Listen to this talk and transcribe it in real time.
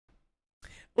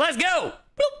Let's go.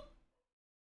 Boop.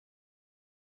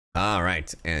 All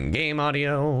right, and game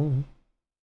audio.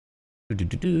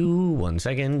 1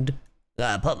 second.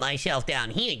 Put myself down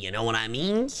here, you know what I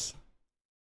mean?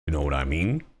 You know what I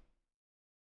mean?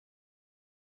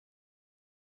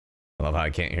 I love how I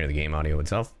can't hear the game audio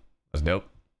itself. That's dope.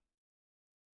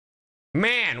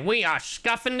 Man, we are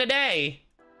scuffing today.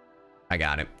 I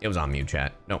got it. It was on mute,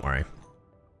 chat. Don't worry.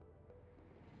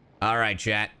 All right,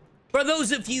 chat. For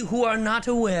those of you who are not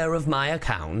aware of my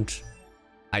account,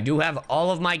 I do have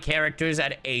all of my characters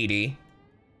at 80.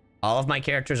 All of my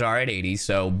characters are at 80,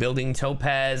 so building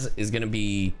Topaz is gonna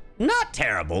be not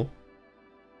terrible.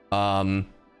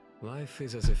 Life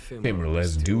is as ephemeral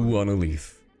as dew on a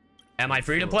leaf. Am I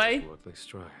free to play?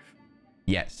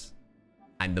 Yes.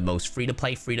 I'm the most free to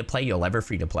play you'll ever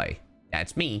free to play.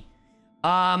 That's me.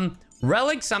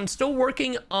 Relics, I'm still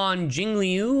working on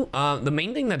Jingliu. The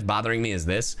main thing that's bothering me is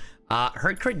this.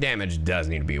 Her crit damage does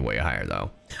need to be way higher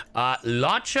though.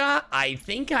 Lacha, I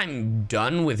think I'm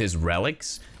done with his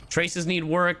relics. Traces need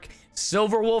work.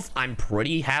 Silverwolf, I'm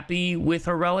pretty happy with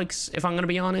her relics, if I'm gonna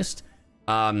be honest.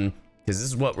 Because this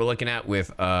is what we're looking at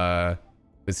with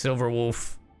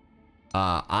Silverwolf.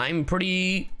 I'm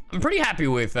pretty happy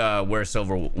with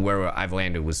where I've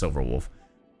landed with Silverwolf.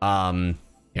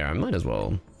 Here, I might as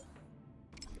well.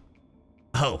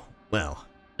 Oh, well,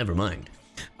 never mind.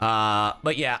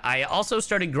 But yeah, I also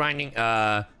started grinding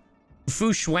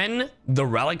Fu Xuan, the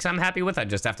relics I'm happy with. I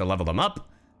just have to level them up.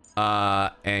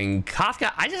 And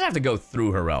Kafka, I just have to go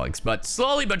through her relics, but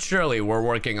slowly but surely we're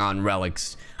working on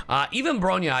relics. Even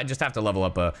Bronya, I just have to level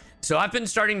up so I've been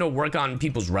starting to work on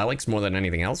people's relics more than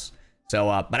anything else.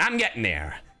 So, but I'm getting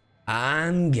there.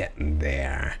 I'm getting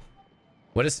there.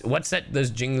 What set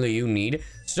does Jingliu need?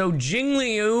 So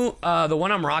Jingliu, the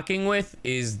one I'm rocking with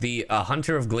is the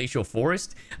Hunter of Glacial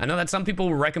Forest. I know that some people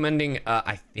were recommending,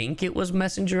 I think it was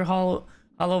Messenger Hollow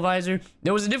Visor.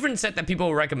 There was a different set that people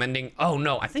were recommending. Oh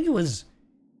no, I think it was,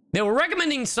 they were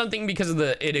recommending something because of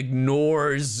it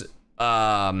ignores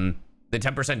the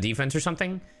 10% defense or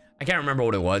something. I can't remember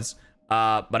what it was.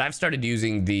 But I've started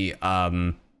using the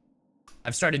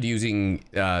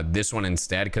this one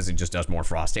instead because it just does more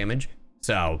frost damage.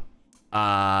 So,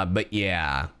 but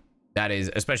yeah, that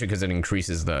is, especially because it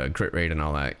increases the crit rate and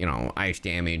all that, you know, ice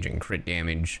damage and crit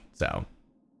damage. So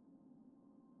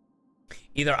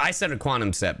either I set or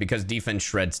Quantum set because defense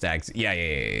shred stacks.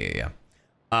 Yeah.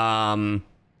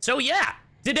 So yeah,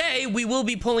 today we will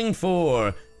be pulling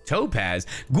for Topaz.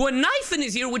 Gwynaifen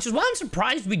is here, which is why I'm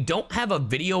surprised we don't have a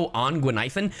video on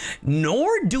Gwynaifen, nor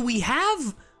do we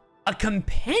have a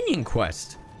companion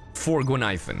quest for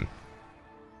Gwynaifen.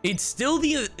 It's still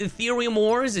the Ethereum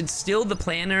Wars. It's still the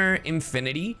Planner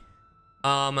Infinity.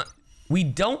 We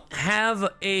don't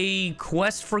have a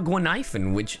quest for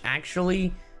Gwynaifen, which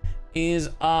actually is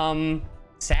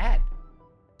sad.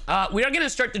 We are gonna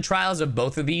start the trials of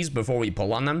both of these before we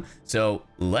pull on them. So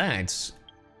let's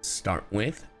start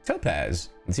with Topaz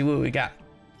and see what we got.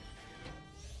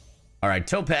 All right,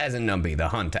 Topaz and Numby, the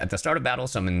hunt. At the start of battle,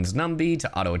 summons Numby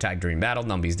to auto attack during battle.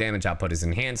 Numby's damage output is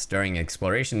enhanced. During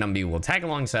exploration, Numby will tag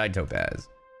alongside Topaz.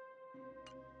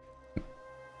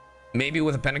 Maybe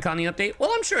with a Pentaconi update?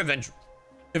 Well, I'm sure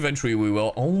eventually we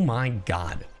will. Oh my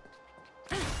God.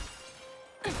 All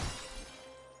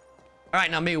right,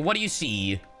 Numby, what do you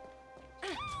see?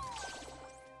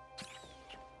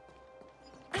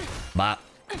 Bop,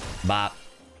 bop.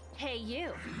 Hey,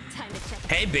 you. Time to check.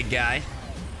 Hey, big guy.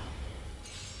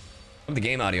 The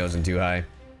game audio isn't too high.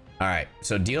 All right,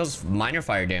 so deals minor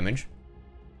fire damage.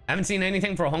 Haven't seen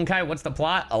anything for Honkai. What's the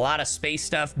plot? A lot of space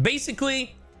stuff.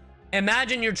 Basically,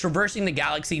 imagine you're traversing the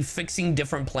galaxy, fixing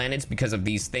different planets because of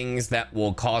these things that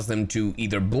will cause them to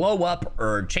either blow up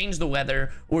or change the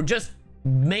weather or just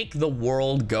make the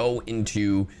world go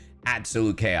into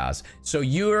absolute chaos. So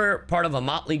you're part of a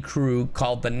motley crew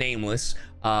called the Nameless,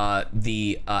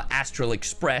 the Astral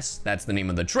Express, that's the name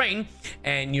of the train,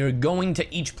 and you're going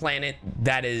to each planet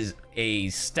that is a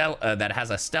that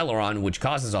has a Stellaron, which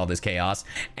causes all this chaos,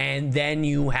 and then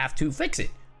you have to fix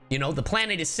it. You know, the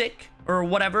planet is sick or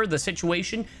whatever the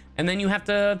situation, and then you have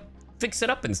to fix it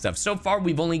up and stuff. So far,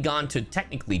 we've only gone to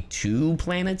technically 2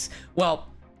 planets. Well,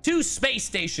 2 space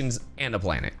stations and a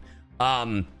planet.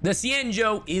 The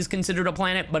Cienjo is considered a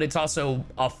planet, but it's also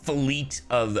a fleet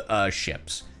of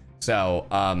ships. So,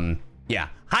 yeah,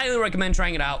 highly recommend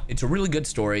trying it out. It's a really good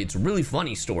story. It's a really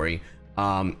funny story,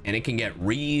 and it can get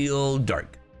real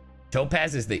dark.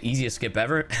 Topaz is the easiest skip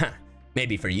ever.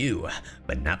 Maybe for you,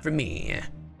 but not for me.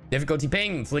 Difficulty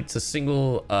paying inflicts a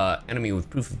single enemy with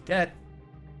proof of death.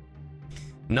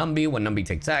 Numby, when Numby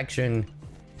takes action.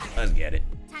 Let's get it.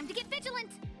 Time to get vigilant.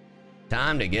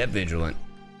 Time to get vigilant.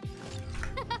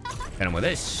 Hit him with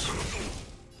this.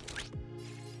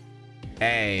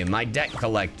 Hey, my deck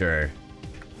collector.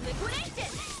 Liquidation.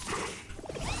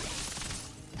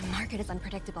 The market is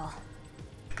unpredictable.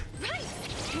 Right.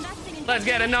 Let's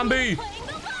get a Numby. Playing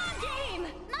the long game.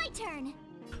 My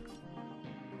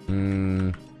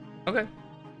turn. Okay.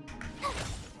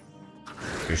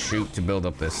 Just shoot to build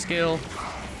up this skill.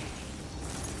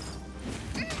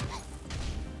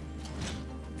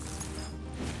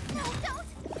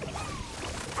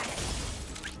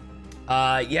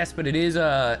 Yes, but it is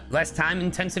less time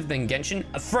intensive than Genshin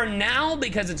for now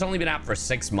because it's only been out for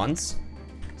 6 months.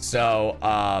 So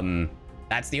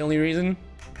that's the only reason.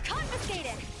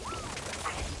 Confiscated.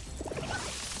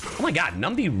 Oh my god,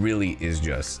 Numby really is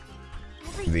just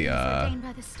the Ordained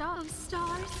by the stars.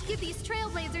 Give these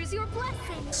trailblazers your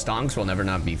blessing. stonks will never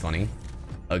not be funny.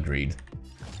 Agreed.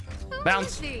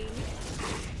 Bounce. See.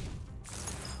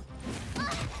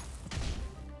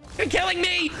 You're killing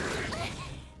me.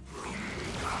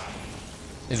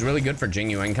 Is really good for Jing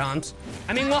Yuan comps.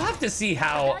 I mean, we'll have to see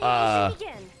how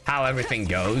everything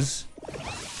goes.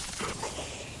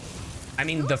 I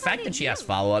mean, the fact that she has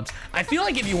follow-ups. I feel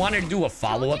like if you wanted to do a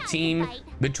follow-up team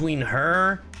between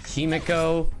her,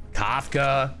 Himiko,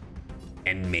 Kafka,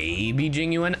 and maybe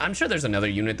Jing Yuan. I'm sure there's another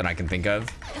unit that I can think of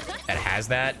that has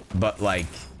that, but like,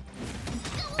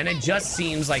 and it just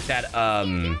seems like that,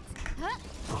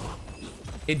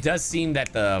 it does seem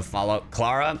that the follow-up,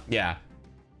 Clara, yeah.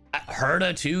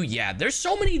 Herda too, yeah. There's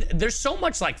so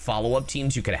much like follow-up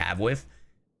teams you could have with.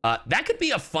 That could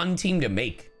be a fun team to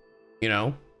make, you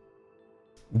know?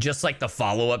 Just like the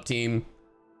follow-up team.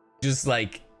 Just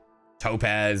like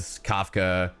Topaz,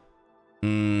 Kafka.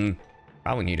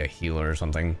 Probably need a healer or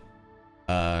something.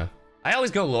 I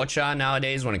always go Locha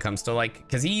nowadays when it comes to like,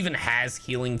 because he even has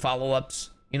healing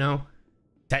follow-ups, you know?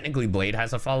 Technically Blade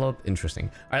has a follow-up.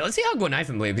 Interesting. All right, let's see how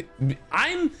Gwenaifen Blade.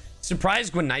 I'm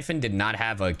surprised Gwenaifen did not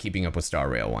have a Keeping Up with Star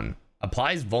Rail one.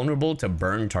 Applies vulnerable to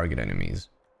burn target enemies.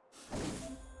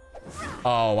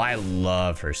 Oh, I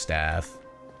love her staff.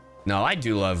 No, I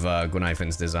do love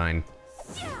Gwenaifen's design.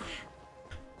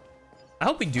 I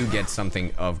hope we do get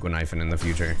something of Gwenaifen in the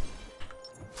future.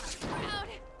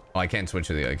 Oh, I can't switch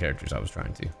to the other characters I was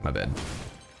trying to. My bad.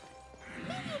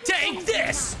 Take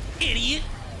this, idiot!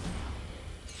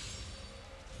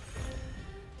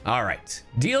 All right.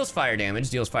 Deals fire damage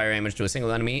to a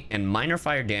single enemy and minor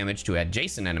fire damage to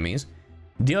adjacent enemies.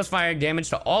 Deals fire damage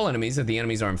to all enemies if the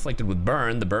enemies are inflicted with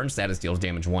burn. The burn status deals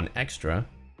damage 1 extra.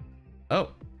 Oh,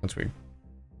 that's weird.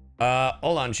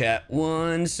 Hold on, chat.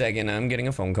 1 second. I'm getting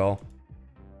a phone call.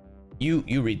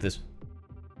 You read this.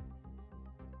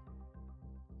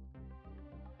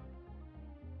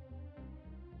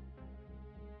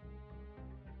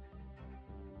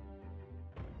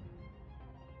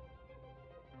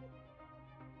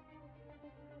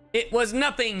 It was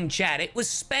nothing, chat. It was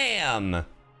spam.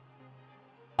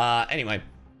 Anyway.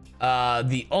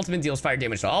 The ultimate deals fire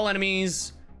damage to all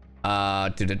enemies.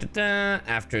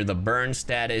 After the burn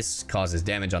status causes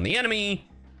damage on the enemy.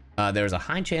 There's a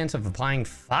high chance of applying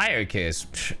Fire Kiss.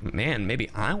 Man, maybe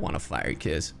I want a Fire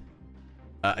Kiss.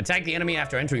 Attack the enemy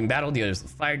after entering battle. Deals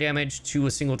fire damage to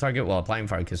a single target while applying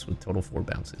Fire Kiss with total 4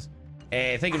 bounces.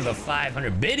 Hey, thank you for the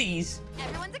 500 biddies.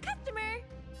 Everyone's a customer.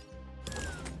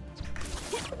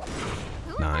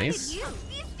 Nice. Happy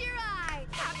New Year.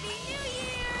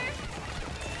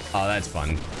 Oh, that's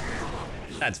fun.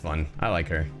 That's fun. I like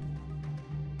her.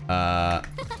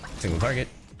 Single target.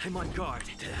 I'm on guard.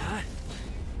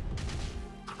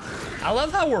 I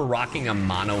love how we're rocking a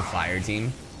mono fire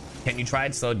team. Can you try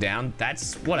it slowed down?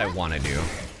 That's what I want to do.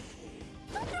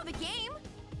 The game.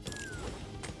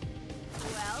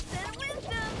 Well said,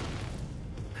 wisdom.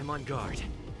 I'm on guard.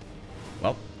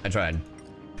 Well, I tried.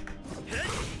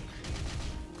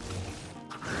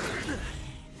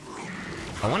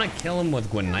 I want to kill him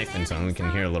with Gwenaifen so we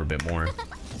can hear a little bit more.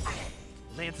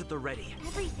 Lance at the ready.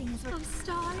 Everything is of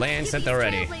stars. Lance at the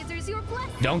ready.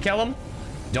 Don't kill him.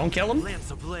 Don't kill him.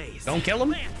 Lance ablaze. Don't kill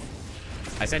him.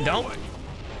 I said don't.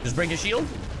 Just break his shield.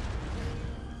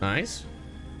 Nice.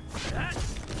 Forget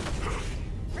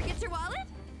your wallet?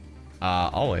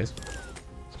 Always.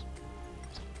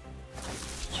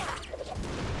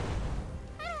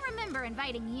 I don't remember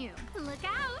inviting you. Look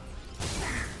out.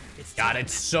 God,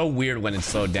 it's so weird when it's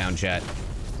slowed down, chat.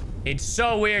 It's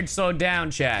so weird slowed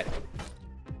down, chat.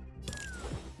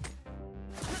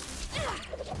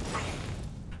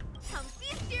 Come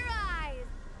feast your eyes.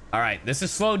 All right, this is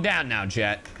slowed down now,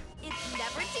 chat. It's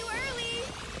never too early.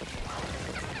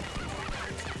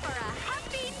 For a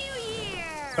happy new year.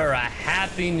 For a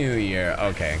happy new year.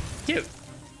 Okay, cute.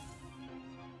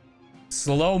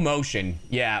 slow motion.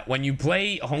 Yeah, when you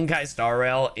play Honkai Star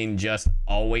Rail in just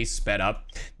always sped up,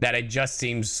 that it just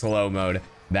seems slow mode.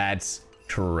 That's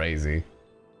crazy.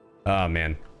 Oh,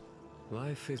 man.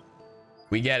 Life is...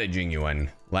 We get it, Jingyuan.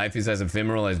 Life is as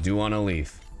ephemeral as dew on a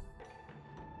leaf.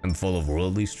 I'm full of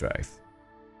worldly strife.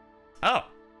 Oh,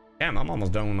 damn, I'm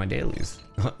almost done with my dailies.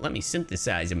 Let me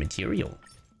synthesize a material.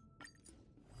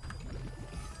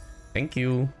 Thank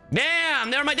you.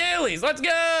 Damn, there are my dailies. Let's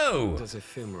go. As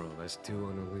ephemeral as dew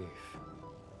on a leaf.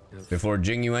 Before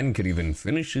Jingyuan could even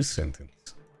finish his sentence.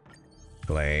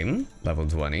 Claim, level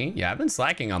 20. Yeah, I've been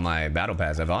slacking on my battle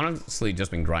pass. I've honestly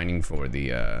just been grinding for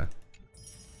the,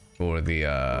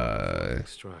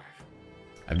 Strive.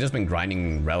 I've just been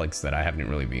grinding relics that I haven't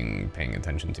really been paying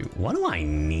attention to. What do I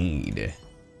need?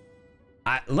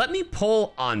 Let me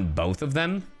pull on both of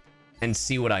them and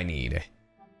see what I need.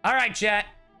 All right, chat.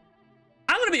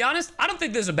 I'm gonna be honest. I don't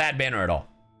think this is a bad banner at all.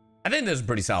 I think this is a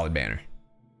pretty solid banner.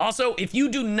 Also, if you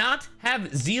do not have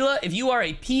Zila, if you are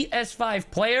a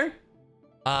PS5 player,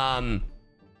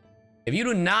 if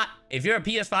you're a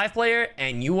PS5 player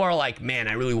and you are like, man,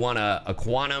 I really want a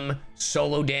quantum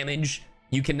solo damage,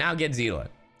 you can now get Zila.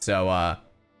 So,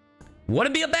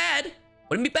 wouldn't be bad.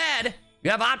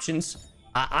 You have options.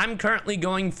 I'm currently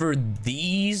going for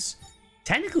these,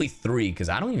 technically 3, because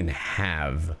I don't even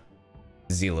have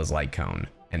Zila's light cone.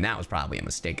 And that was probably a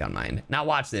mistake on mine. Now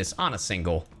watch this on a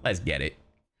single. Let's get it.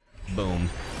 Boom.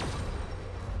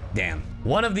 Damn.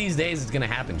 One of these days it's gonna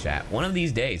happen, chat. One of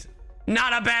these days.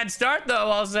 Not a bad start,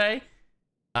 though, I'll say.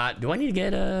 Do I need to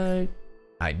get a...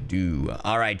 I do.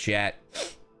 All right, chat.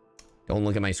 Don't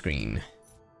look at my screen.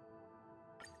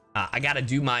 I gotta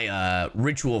do my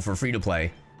ritual for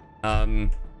free-to-play. Dear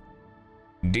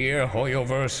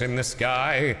Hoyoverse in the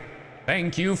sky,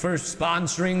 thank you for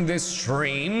sponsoring this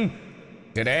stream.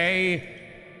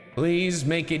 Today, please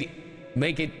make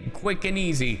it quick and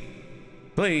easy.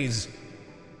 Please.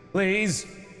 Please.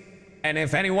 And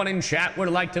if anyone in chat would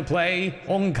like to play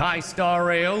Honkai Star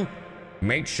Rail,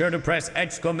 make sure to press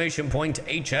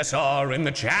 !HSR in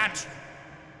the chat.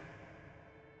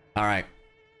 All right.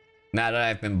 Now that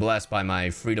I've been blessed by my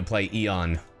free-to-play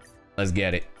Eon, let's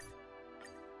get it.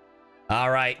 All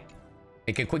right.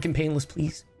 Make it quick and painless,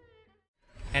 please.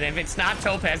 And if it's not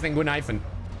Topaz, then Gwynaifen.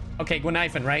 Okay,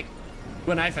 Gwynaifen, right?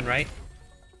 Gwynaifen, right?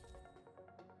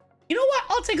 You know what?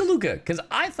 I'll take a Luca, because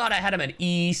I thought I had him at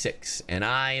E6, and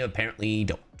I apparently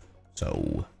don't.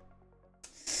 So...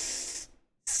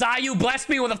 Sayu blessed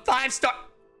me with a 5-star...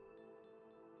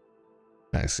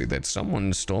 I see that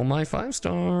someone stole my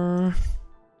 5-star.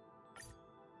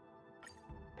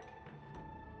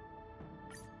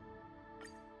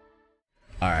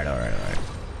 All right.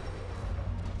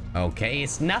 Okay,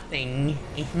 it's nothing.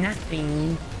 It's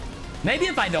nothing. Maybe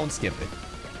if I don't skip it.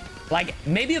 Like,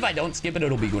 maybe if I don't skip it,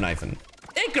 it'll be Gwynaifen.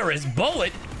 Icarus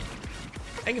Bullet?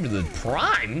 Thank you for the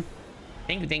prime.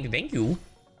 Thank you.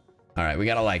 All right, we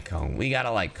got a light cone. We got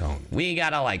a light cone. It's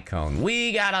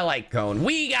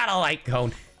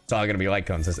all gonna be light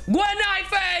cones.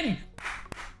 Gwynaifen!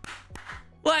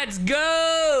 Let's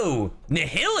go!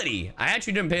 Nihility. I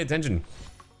actually didn't pay attention.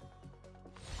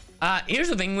 Here's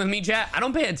the thing with me, chat. I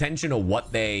don't pay attention to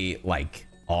what they like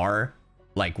are,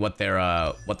 like what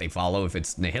they follow. If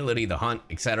it's nihility, the hunt,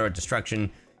 etc., destruction,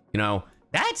 you know,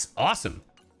 that's awesome.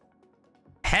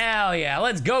 Hell yeah,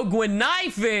 let's go,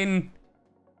 Gwynaifen.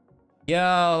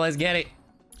 Yo, let's get it.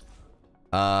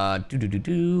 What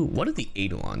do the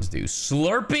Eidolons do?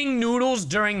 Slurping noodles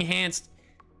during enhanced.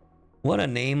 What a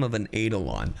name of an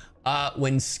Eidolon.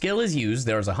 When skill is used,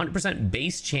 there is a 100%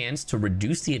 base chance to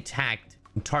reduce the attack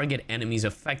target enemy's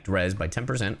effect res by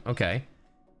 10%. Okay.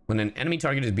 When an enemy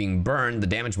target is being burned, the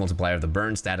damage multiplier of the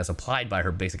burn status applied by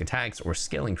her basic attacks or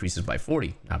skill increases by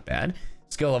 40. Not bad.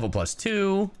 Skill level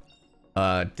 +2.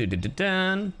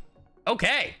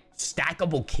 Okay.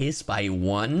 Stackable kiss by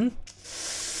 1.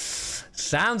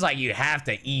 Sounds like you'd have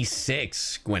to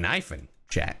E6 Gwynaifen,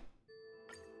 chat.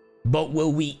 But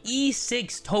will we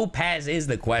E6 Topaz is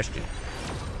the question.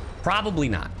 Probably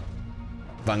not.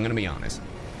 If I'm gonna be honest.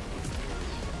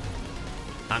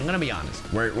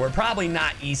 We're probably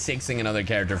not E6ing another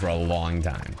character for a long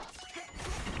time.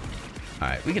 All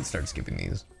right, we can start skipping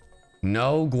these.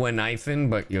 No Gwynaifen,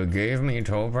 but you gave me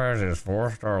Topaz's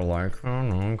 4-star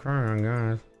Lycon. Okay,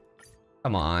 guys.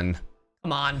 Come on,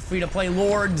 free-to-play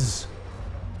lords.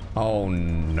 Oh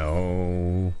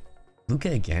no.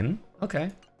 Luca again?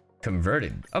 Okay.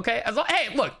 Converted. Okay,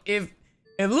 hey, look, if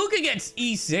Luca gets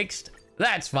E6'd,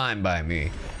 that's fine by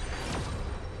me.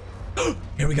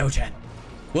 Here we go, chat.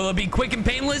 Will it be quick and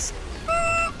painless?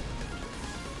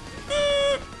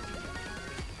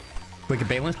 Quick and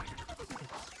painless.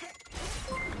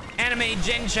 And Anime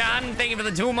Jin-chan, thank you for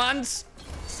the 2 months.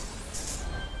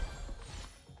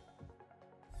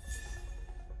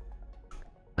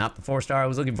 Not the 4-star I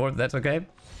was looking for, but that's okay.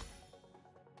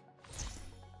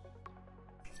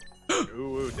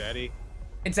 Ooh, daddy.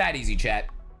 It's that easy, chat.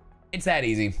 It's that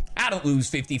easy. I don't lose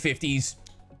 50-50s.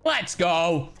 Let's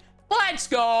go. Let's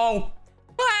go.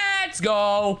 Let's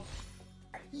go.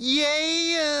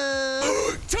 Yeah.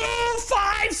 2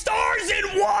 5-stars in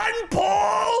 1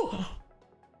 pull.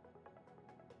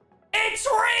 It's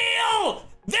real.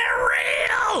 They're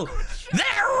real. They're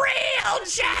real,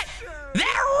 chat. They're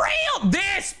real.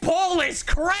 This pull is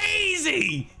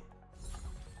crazy.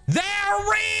 They're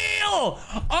real.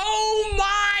 Oh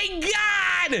my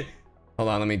God. Hold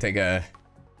on, let me take a...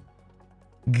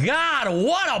 God,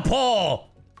 what a pull.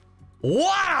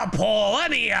 What a pull.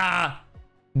 Let me, God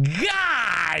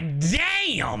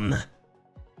damn.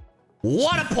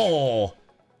 What a pull.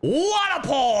 What a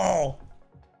pull.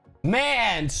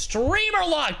 Man, streamer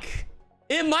luck.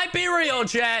 It might be real,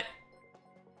 chat.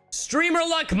 Streamer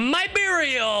luck might be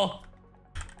real.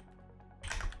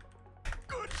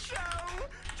 Good show.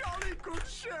 Jolly good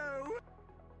show.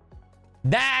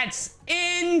 That's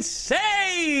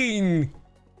insane.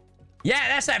 Yeah,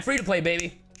 that's that free to play,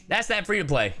 baby. That's that free to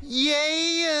play.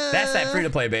 Yeah. That's that free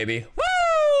to play, baby.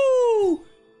 Woo!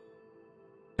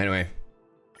 Anyway,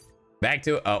 back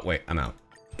to... Oh, wait, I'm out.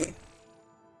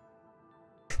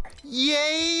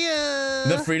 Yeah.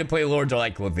 The free to play lords are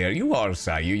like, well, there you are,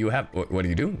 Sayu. You have... What are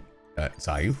you doing?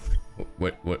 Sayu?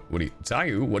 What are you...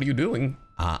 Sayu, what are you doing?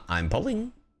 I'm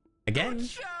pulling. Again.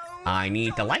 I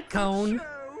need the light cone.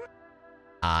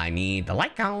 I need the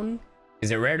light cone.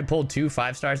 Is it rare to pull 2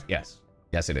 5-stars? Yes.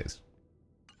 Yes, it is.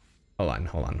 Hold on.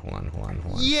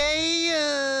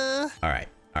 Yeah. All right.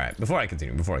 Before I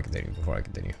continue.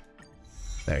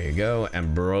 There you go.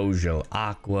 Ambrosial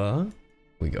Aqua.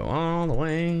 We go all the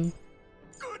way.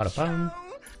 Good show.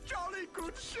 Jolly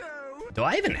good show. Do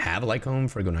I even have a light cone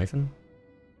for Gonaifen?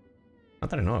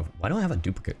 Not that I know of. Why don't I have a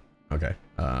duplicate? Okay.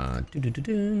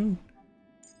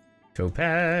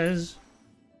 Topaz.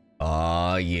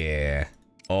 Oh, yeah.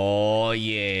 Oh,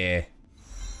 yeah.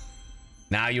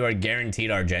 Now you are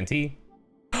guaranteed Argenti.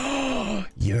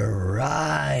 You're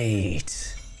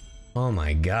right. Oh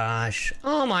my gosh.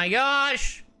 Oh my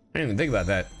gosh. I didn't even think about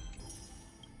that.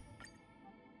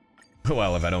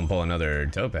 Well, if I don't pull another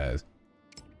Topaz.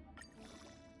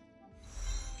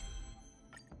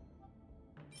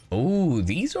 Oh,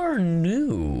 these are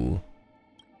new.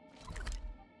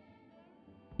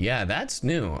 Yeah, that's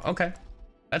new. Okay.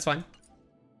 That's fine.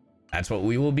 That's what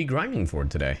we will be grinding for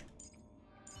today.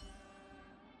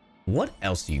 What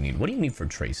else do you need? What do you need for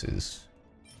traces?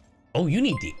 Oh, you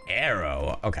need the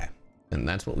arrow. Okay. And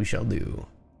that's what we shall do.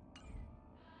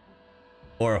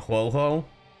 Or a Ho-Ho.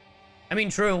 I mean,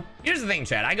 true. Here's the thing,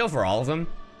 Chad. I go for all of them.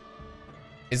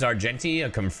 Is Argenti a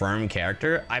confirmed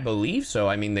character? I believe so.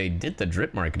 I mean, they did the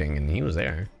drip marketing and he was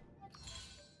there.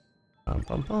 Bum,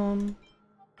 bum, bum.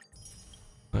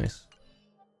 Nice.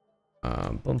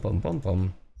 Bum, bum, bum,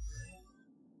 bum.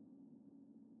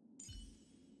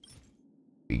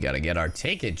 We gotta get our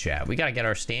ticket, chat. We gotta get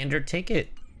our standard ticket.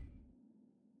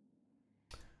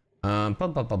 Bum,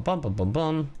 bum, bum, bum, bum, bum,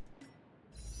 bum.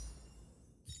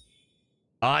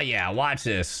 Oh yeah, watch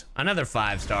this. Another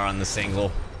 5-star on the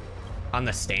single. On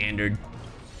the standard.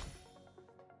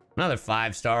 Another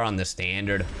 5-star on the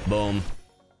standard. Boom.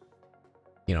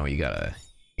 You know, you gotta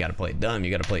play dumb.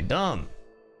 You gotta play dumb.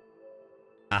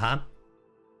 Uh-huh.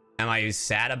 Am I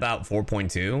sad about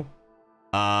 4.2?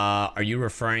 Are you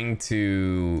referring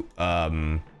to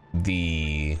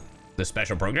the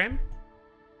special program?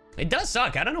 It does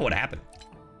suck. I don't know what happened.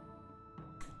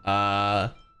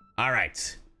 All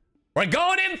right. We're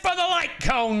going in for the light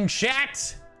cone,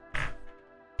 chat.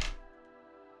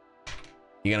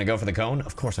 You gonna go for the cone?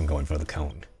 Of course I'm going for the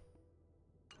cone.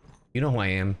 You know who I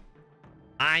am.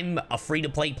 I'm a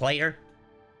free-to-play player.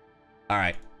 All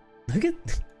right. Look at...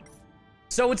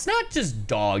 So it's not just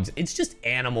dogs, it's just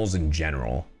animals in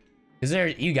general. Is there...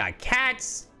 You got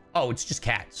cats. Oh, it's just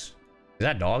cats. Is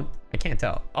that dog? I can't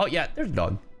tell. Oh, yeah, there's a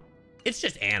dog. It's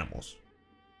just animals.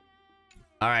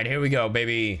 All right, here we go,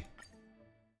 baby.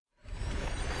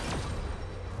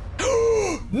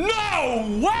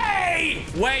 No way!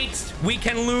 Wait, we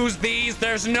can lose these.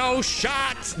 There's no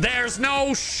shot. There's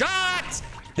no shot.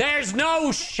 There's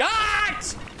no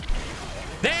shot.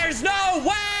 There's no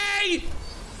way.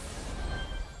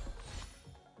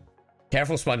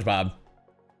 Careful, SpongeBob.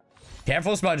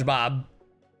 Careful, SpongeBob.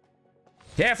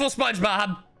 Careful,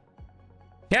 SpongeBob.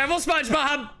 Careful,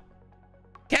 SpongeBob.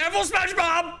 Careful,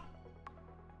 SpongeBob.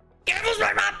 Careful,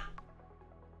 SpongeBob.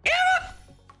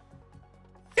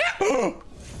 Careful.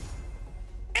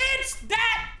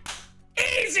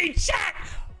 easy, chat.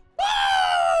 Woo!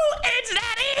 It's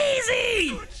that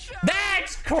easy.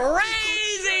 That's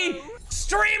crazy.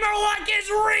 Streamer luck is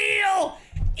real.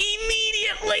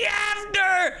 Immediately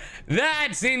after.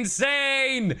 That's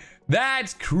insane.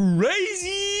 That's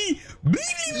crazy.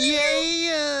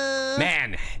 Yeah.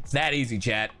 Man, it's that easy,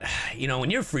 chat. You know,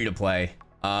 when you're free to play,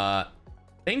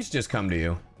 things just come to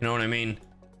you. You know what I mean?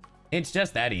 It's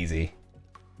just that easy.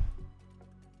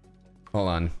 Hold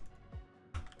on.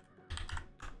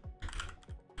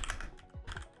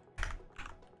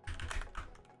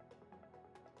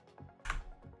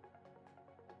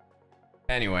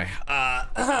 Anyway,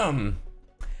 oh,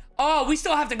 we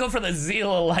still have to go for the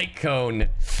Zila light cone.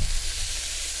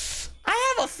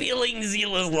 I have a feeling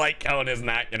Zila's light cone is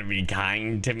not gonna be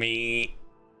kind to me.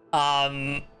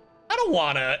 I don't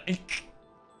wanna.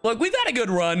 Look, we've had a good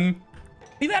run.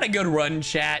 We've had a good run,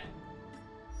 chat.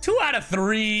 2 out of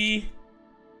 3.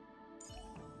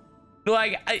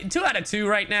 Like 2 out of 2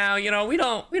 right now. You know, we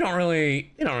don't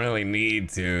really need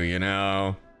to. You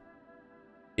know.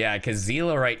 Yeah, because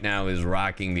Zila right now is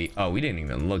rocking the. Oh, we didn't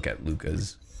even look at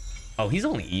Luca's. Oh, he's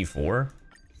only E4.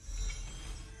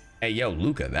 Hey, yo,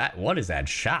 Luca, what is that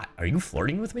shot? Are you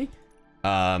flirting with me?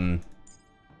 Yeah,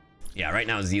 right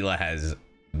now Zila has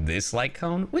this light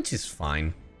cone, which is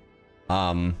fine.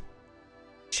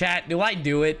 Chat, do I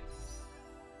do it?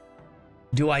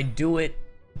 Do I do it?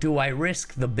 Do I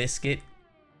risk the biscuit?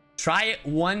 Try it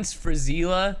once for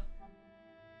Zila.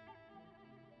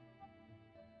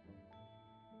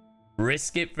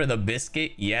 Risk it for the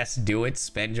biscuit. Yes, do it.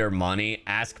 Spend your money.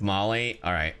 Ask Molly.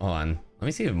 All right, hold on. Let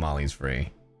me see if Molly's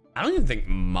free. I don't even think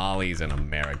Molly's in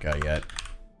America yet.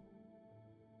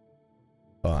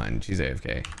 Hold on, she's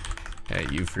AFK. Hey,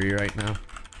 you free right now?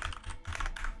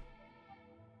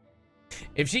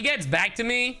 If she gets back to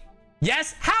me,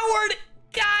 yes, Howard.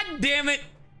 God damn it.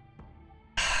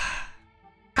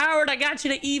 Howard, I got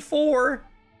you to E4.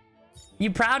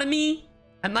 You proud of me?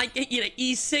 I might get you to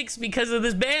E6 because of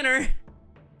this banner.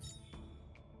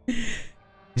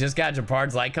 Just got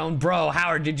Japard's light cone. Bro,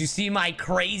 Howard, did you see my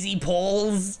crazy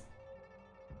polls?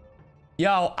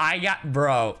 Yo,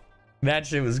 bro, that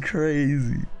shit was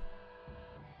crazy.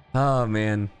 Oh,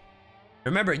 man.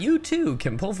 Remember, you too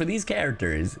can pull for these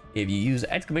characters if you use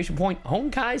exclamation point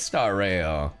Honkai Star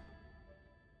Rail.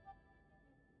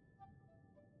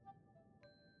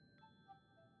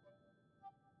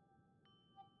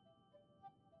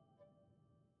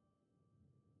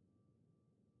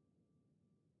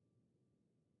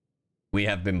 We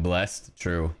have been blessed.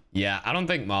 True. Yeah, I don't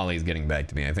think Molly's getting back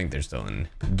to me. I think they're still in.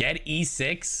 Get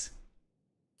E6.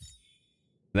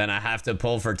 Then I have to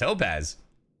pull for Topaz.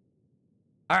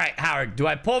 All right, Howard, do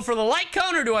I pull for the light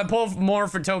cone or do I pull more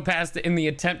for Topaz in the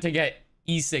attempt to get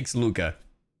E6 Luca?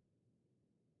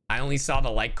 I only saw the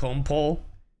light cone pull.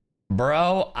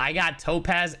 Bro, I got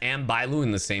Topaz and Bailu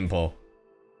in the same pull.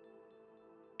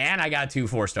 And I got 2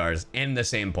 4-stars in the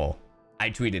same pull. I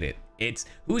tweeted it.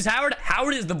 Who's Howard?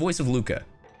 Howard is the voice of Luca.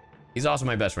 He's also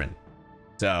my best friend.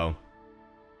 So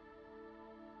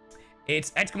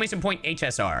it's exclamation point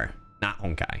HSR, not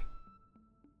Honkai.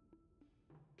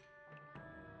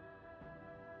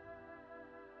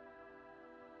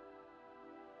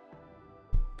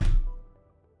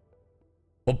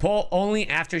 We'll pull only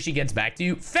after she gets back to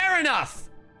you. Fair enough.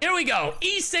 Here we go.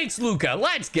 E6 Luca.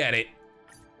 Let's get it.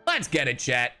 Let's get it,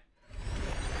 chat.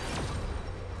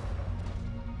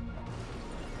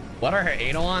 What are her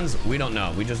Eidolons? We don't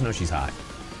know. We just know she's hot.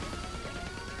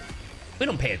 We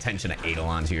don't pay attention to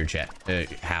Eidolons here, chat,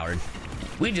 Howard.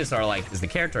 We just are like, is the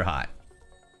character hot?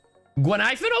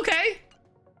 Gwenifin, okay.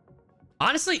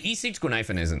 Honestly, E6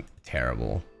 Gwenifin isn't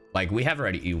terrible. Like, we have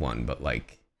already E1, but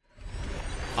like,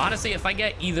 honestly, if I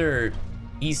get either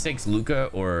E6 Luca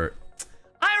or...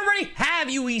 I already have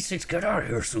you, E6. Get out of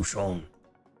here, Sushon.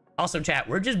 Also, chat,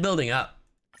 we're just building up.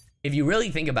 If you really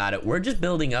think about it, we're just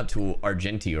building up to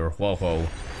Argenti or Huoho.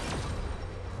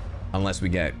 Unless we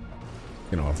get,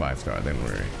 you know, a 5-star, then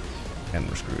we're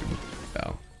screwed.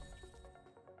 So.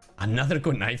 Another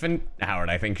Gwenifin? Howard,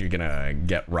 I think you're gonna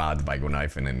get robbed by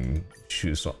Gwenifin and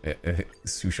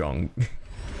Sushong.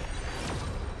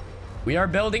 We are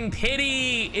building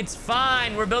pity. It's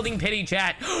fine. We're building pity,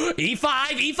 chat.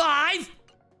 E5, E5.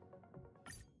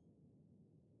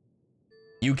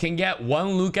 You can get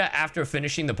 1 Luca after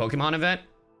finishing the Pokemon event.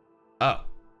 Oh.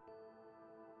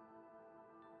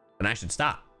 Then I should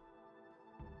stop.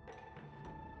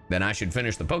 Then I should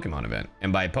finish the Pokemon event.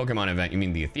 And by Pokemon event, you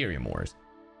mean the Ethereum Wars.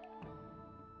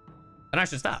 Then I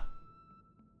should stop.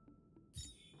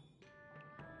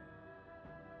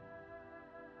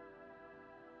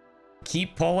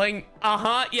 Keep pulling.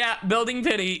 Uh-huh, yeah, building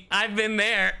pity. I've been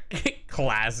there.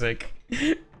 Classic.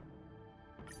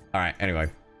 All right, anyway.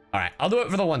 All right, I'll do it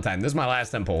for the one time. This is my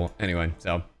last temple anyway,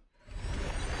 so.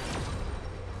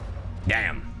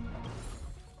 Damn.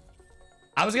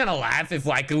 I was gonna laugh if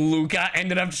like Luca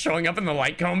ended up showing up in the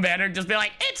light cone banner, just be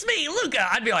like, it's me, Luca.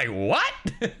 I'd be like, what?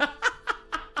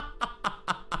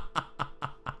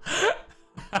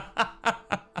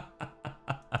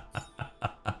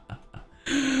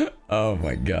 Oh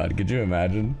my God, could you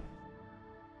imagine?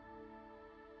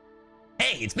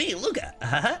 Hey, it's me,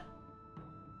 Luca.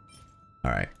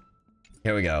 All right,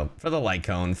 here we go. For the light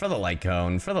cone, for the light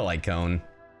cone, for the light cone.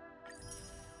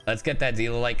 Let's get that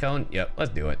Zila light cone. Yep,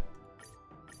 let's do it.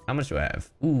 How much do I have?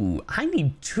 Ooh, I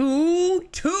need two.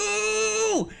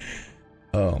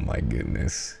 Oh my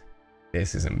goodness.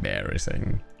 This is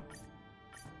embarrassing.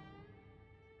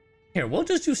 Here, we'll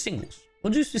just do singles.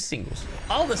 We'll just do singles.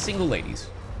 All the single ladies.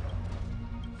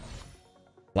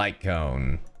 Light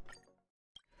cone.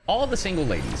 All the single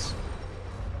ladies.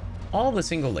 All the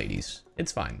single ladies.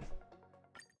 It's fine.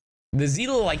 The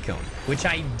Zila light cone, which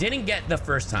I didn't get the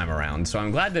first time around, so I'm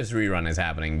glad this rerun is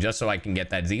happening just so I can get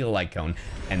that Zila light cone,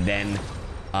 and then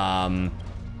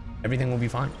everything will be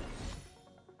fine.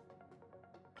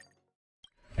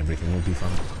 Everything will be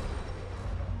fine.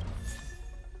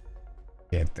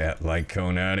 Get that light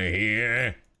cone out of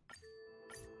here.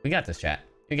 We got this, chat.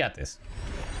 We got this.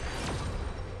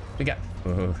 We got.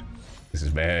 Oh, this is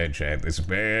bad, chat. This is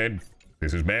bad.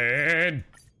 This is bad.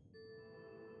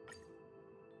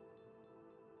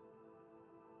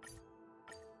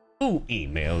 Who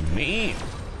emailed me?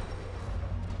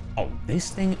 Oh,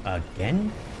 this thing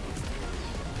again?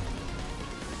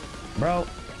 Bro.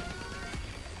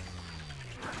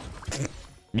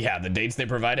 Yeah, the dates they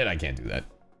provided, I can't do that.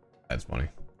 That's funny.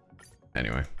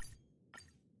 Anyway.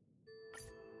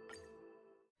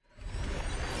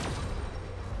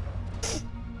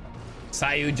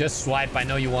 Sayu, just swipe. I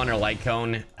know you want her light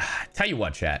cone. Tell you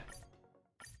what, chat.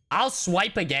 I'll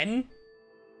swipe again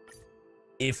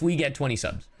if we get 20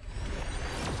 subs.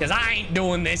 Because I ain't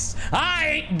doing this. I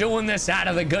ain't doing this out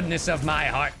of the goodness of my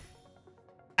heart.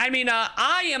 I mean,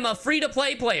 I am a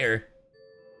free-to-play player.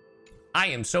 I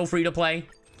am so free to play.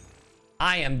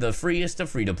 I am the freest of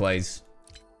free-to-plays.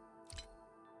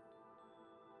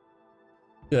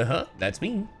 Uh-huh, that's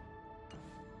me.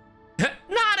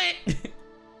 Not it!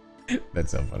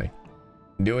 That's so funny.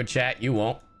 Do it, chat. You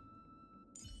won't.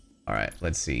 All right,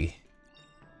 let's see.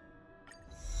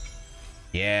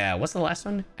 Yeah, what's the last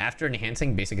one? After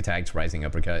enhancing basic attacks, rising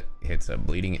uppercut hits a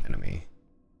bleeding enemy.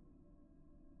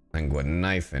 Lengua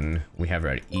knife, and we have her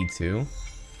at E2.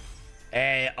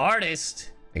 Hey,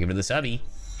 artist! Thank you for the subby.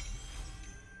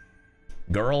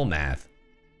 Girl math.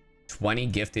 20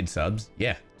 gifted subs?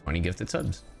 Yeah, 20 gifted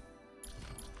subs.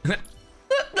 The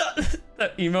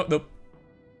emote, the...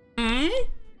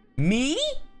 Me?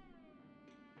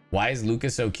 Why is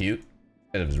Lucas so cute?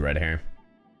 Because of his red hair.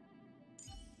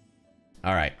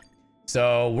 All right,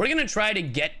 so we're gonna try to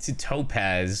get to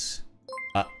Topaz.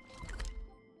 All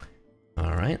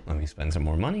right, let me spend some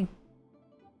more money.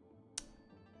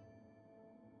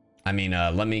 I mean,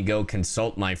 let me go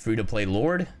consult my free-to-play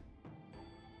lord.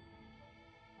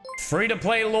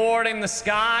 Free-to-play lord in the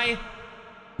sky.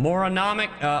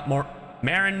 Moronomic,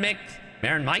 Marin Mick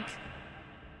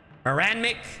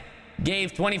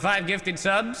gave 25 gifted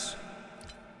subs.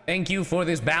 Thank you for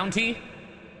this bounty.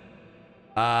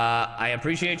 I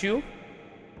appreciate you.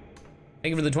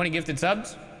 Thank you for the 20 gifted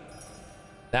subs.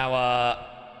 Now,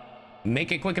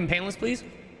 make it quick and painless, please.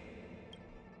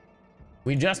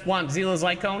 We just want Zila's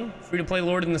light cone. Free to play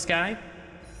Lord in the Sky.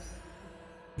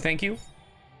 Thank you.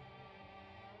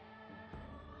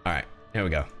 All right, here we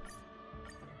go.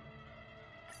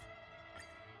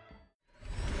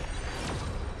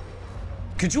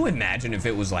 Could you imagine if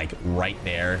it was like right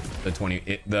there, the 20,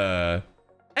 hey,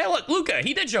 look, Luca,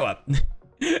 he did show up.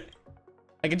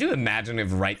 Like, could you imagine if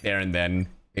right there and then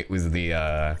it was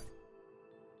the,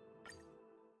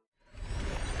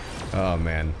 oh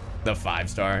man, the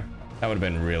 5-star? That would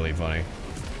have been really funny.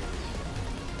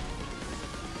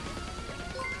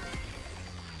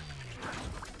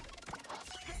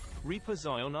 Reaper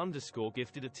Zion _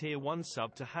 gifted a tier 1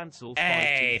 sub to Hansel.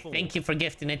 Hey, thank you for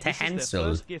gifting it to this Hansel. Is their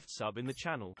first gift sub in the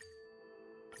channel.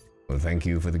 Well, thank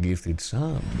you for the gifted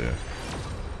sub.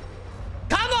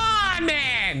 Come on,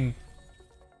 man!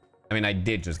 I mean, I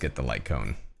did just get the light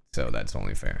cone, so that's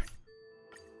only fair.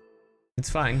 It's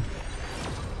fine.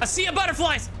 I see a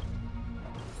butterflies!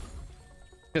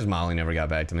 Because Molly never got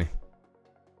back to me.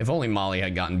 If only Molly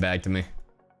had gotten back to me,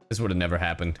 this would have never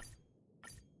happened.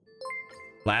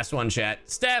 Last one, chat.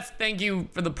 Steph, thank you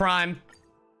for the prime.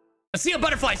 I see a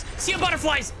butterflies! See a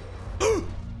butterflies!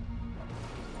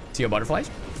 See a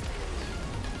butterflies?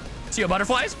 See your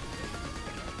butterflies?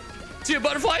 See your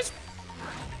butterflies?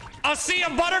 A sea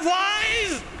of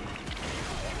butterflies!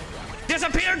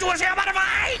 Disappear to a sea of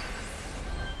butterflies!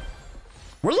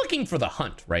 We're looking for the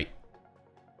hunt, right?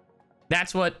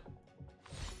 That's what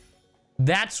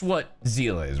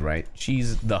Zila is, right?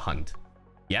 She's the hunt.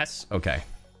 Yes? Okay.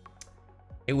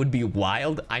 It would be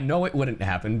wild. I know it wouldn't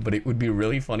happen, but it would be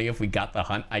really funny if we got the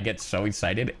hunt. I get so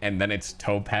excited, and then it's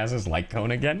Topaz's light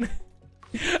cone again.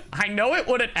 I know it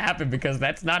wouldn't happen because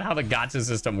that's not how the gacha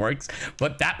system works,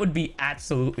 but that would be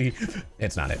absolutely...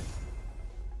 It's not it.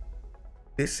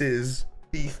 This is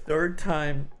the third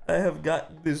time I have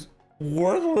gotten this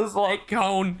worthless light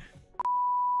cone.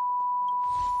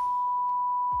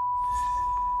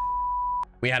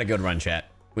 We had a good run, chat.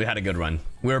 We had a good run.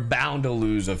 We're bound to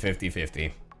lose a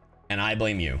 50-50. And I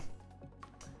blame you.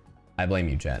 I blame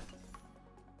you, chat.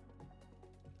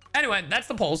 Anyway, that's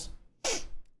the polls.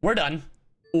 We're done.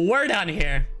 We're done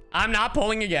here. I'm not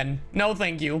polling again. No,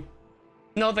 thank you.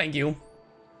 No, thank you.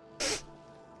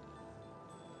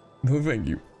 No, thank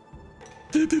you.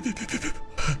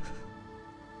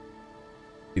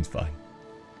 It's fine.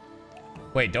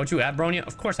 Wait, don't you have Bronya?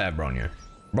 Of course I have Bronya.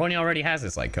 Bronya already has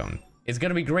this light cone. It's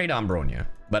gonna be great on Bronya,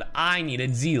 but I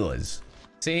needed Zila's.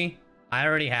 See? I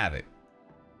already have it.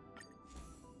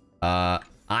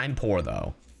 I'm poor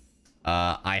though.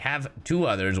 I have two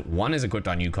others. One is equipped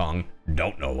on Yukong.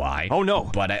 Don't know why. Oh no.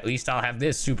 But at least I'll have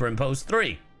this superimposed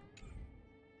 3.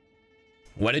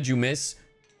 What did you miss?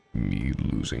 Me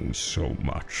losing so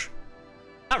much.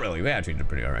 Not really. We actually did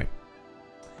pretty alright.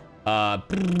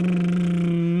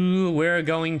 We're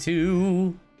going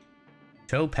to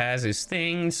Topaz's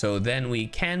thing, so then we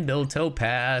can build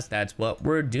Topaz. That's what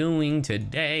we're doing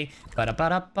today.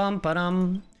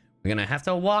 Ba-da-ba-da-bum-ba-dum. We're gonna have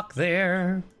to walk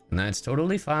there, and that's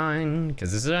totally fine,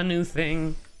 because this is a new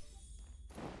thing.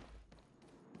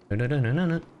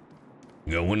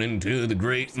 Going into the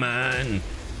great mine.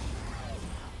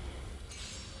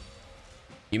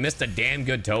 You missed a damn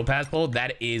good Topaz pull?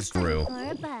 That is true.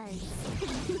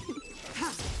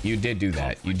 You did do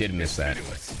that. You did miss that.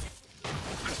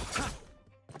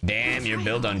 Damn, your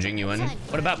build on Jingyuan.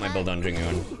 What about my build on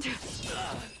Jingyuan?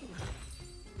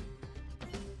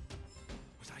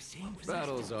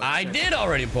 I did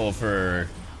already pull for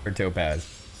Topaz.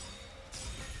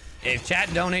 If chat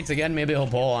donates again, maybe he'll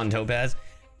pull on Topaz.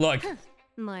 Look,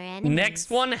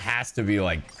 next one has to be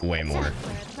like way more.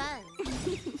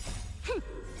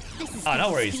 Oh,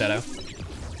 no worries, Seto.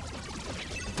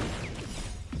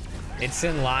 It's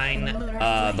in line,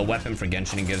 the weapon for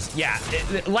Genshin gives. Yeah,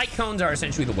 light cones are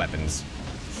essentially the weapons.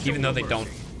 Even though they don't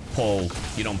pull,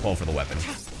 you don't pull for the weapon.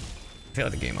 I feel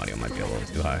like the game audio might be a little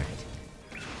too high.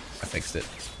 I fixed it.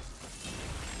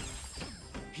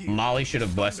 Molly should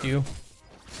have blessed you.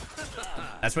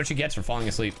 That's what she gets for falling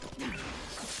asleep.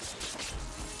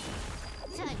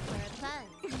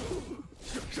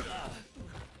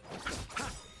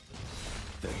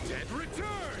 The dead return.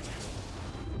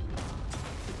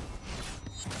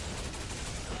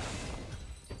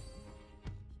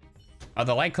 Are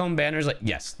the light cone banners like?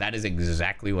 Yes, that is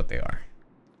exactly what they are.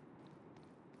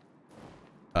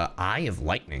 Eye of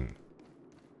Lightning.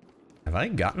 Have I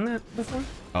gotten that before?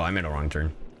 Oh, I made a wrong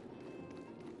turn.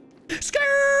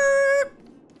 Skirt!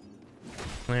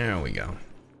 There we go.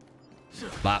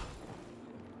 Bop.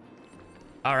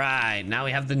 All right, now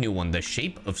we have the new one, the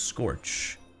Shape of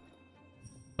Scorch.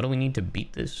 What do we need to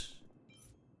beat this?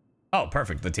 Oh,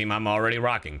 perfect. The team I'm already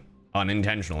rocking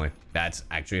unintentionally. That's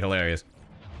actually hilarious.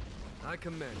 I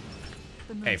commend.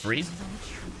 Hey, freeze.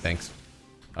 Thanks.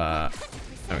 There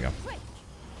we go.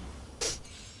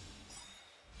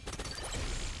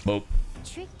 Boop.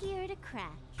 Trickier to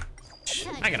crack.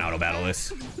 I can auto battle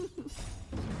this.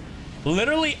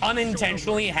 Literally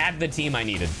unintentionally had the team I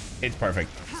needed. It's perfect.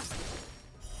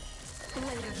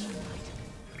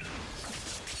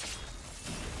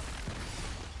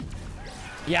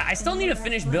 Yeah, I still need to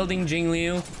finish building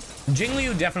Jingliu.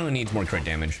 Jingliu definitely needs more crit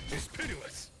damage.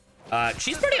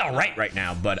 She's pretty alright right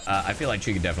now, but I feel like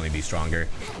she could definitely be stronger.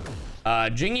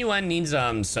 Jingyuan needs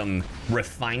some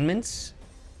refinements.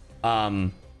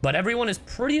 But everyone is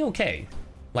pretty okay.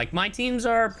 Like my teams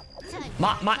are,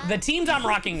 the teams I'm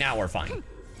rocking now are fine.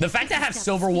 The fact that I have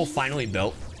Silver Wolf finally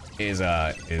built is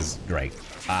great.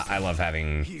 I love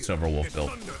having Silver Wolf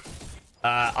built.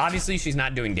 Obviously she's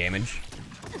not doing damage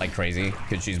like crazy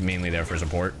because she's mainly there for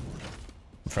support,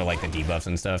 for like the debuffs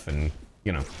and stuff, and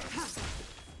you know.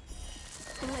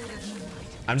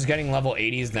 I'm just getting level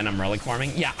 80s, then I'm relic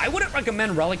farming. Yeah, I wouldn't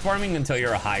recommend relic farming until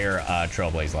you're a higher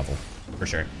Trailblaze level, for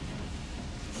sure.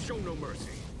 Show no mercy.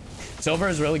 Silver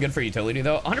is really good for utility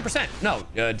though. 100%. No,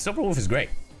 Silver Wolf is great.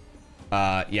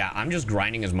 Yeah, I'm just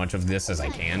grinding as much of this as I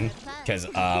can because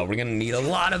we're gonna need a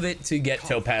lot of it to get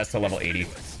Topaz to level 80.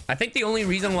 I think the only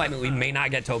reason why we may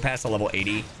not get Topaz to level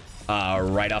 80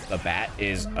 right off the bat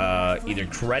is either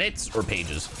credits or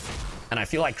pages. And I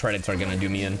feel like credits are gonna do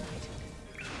me in.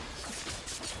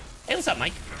 Hey, what's up,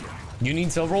 Mike? You need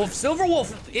Silverwolf?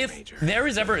 Silverwolf, if there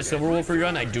is ever a Silverwolf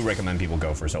rerun, I do recommend people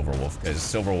go for Silverwolf because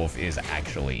Silverwolf is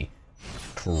actually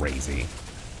crazy.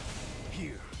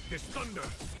 Here, there's thunder.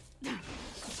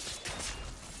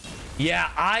 Yeah,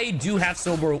 I do have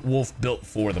Silverwolf built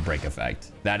for the break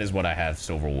effect. That is what I have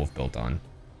Silverwolf built on.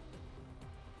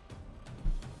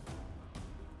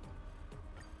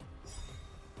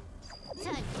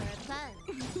 Time for a fun.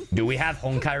 Do we have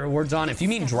Honkai rewards on? If you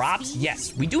mean drops,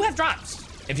 yes, we do have drops.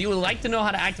 If you would like to know how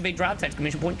to activate drops,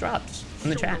 exclamation point drops in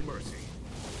the chat. No mercy.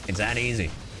 It's that easy.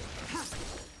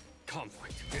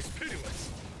 Conflict is pitiless.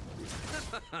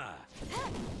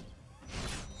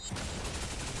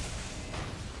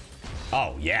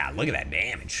 Oh, yeah, look at that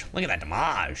damage. Look at that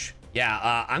damage.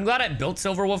 Yeah, I'm glad I built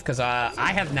Silverwolf because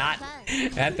I have not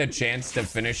had the chance to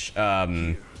finish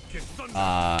the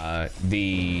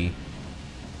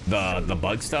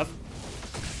bug stuff.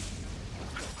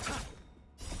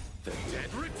 The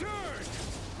dead return.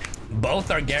 Both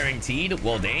are guaranteed.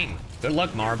 Well, dang. Good luck,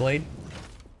 Marblade.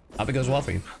 Hope it goes well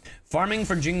for you. Farming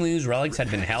for Jingliu's relics had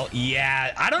been hell.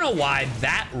 Yeah, I don't know why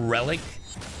that relic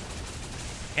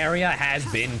area has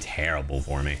been terrible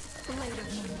for me.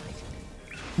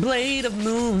 Blade of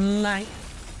Moonlight.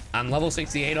 I'm level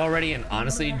 68 already, and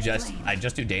honestly, I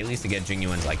just do dailies to get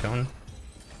Jingyuan's Lycone.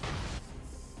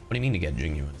 What do you mean to get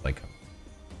Jingyuan's Lycone?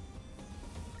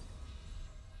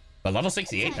 But level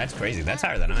 68? That's crazy. That's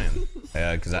higher than I am.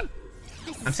 Because I'm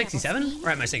 67? Or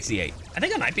am I 68? I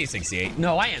think I might be 68.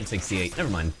 No, I am 68. Never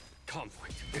mind.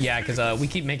 Conflict. Yeah, because we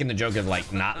keep making the joke of,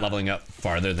 like, not leveling up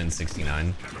farther than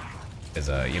 69. Because,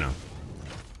 you know.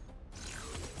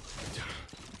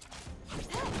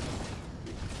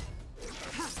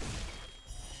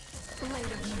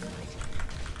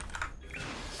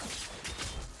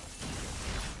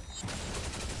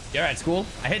 You're at school?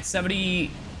 I hit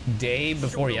 70 day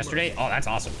before yesterday. Oh, that's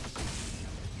awesome.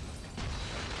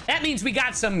 That means we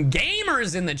got some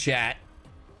gamers in the chat.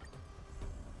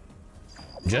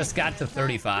 Just got to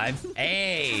 35.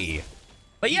 Hey.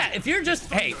 But yeah, if you're just,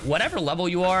 hey, whatever level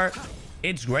you are,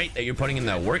 it's great that you're putting in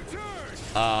the work.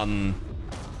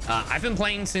 I've been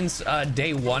playing since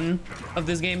day 1 of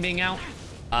this game being out.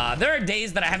 There are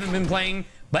days that I haven't been playing,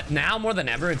 but now more than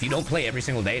ever, if you don't play every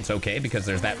single day, it's okay because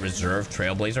there's that reserved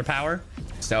Trailblazer power.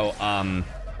 So,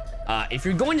 if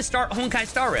you're going to start Honkai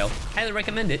Star Rail, highly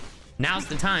recommend it. Now's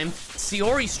the time.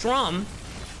 Siori Strom,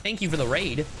 thank you for the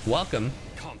raid. Welcome.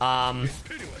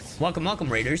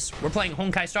 Welcome, Raiders. We're playing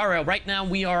Honkai Star Rail. Right now,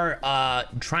 we are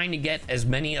trying to get as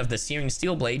many of the Searing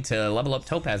Steel Blade to level up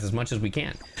Topaz as much as we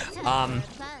can.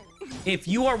 If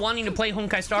you are wanting to play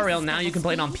Honkai Star Rail, now you can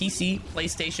play it on PC,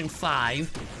 PlayStation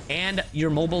 5, and your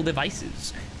mobile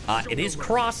devices. It is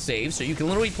cross-save, so you can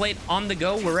literally play it on the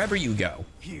go wherever you go.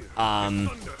 And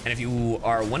if you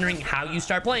are wondering how you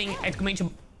start playing,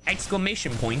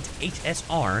 exclamation point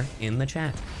HSR in the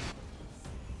chat.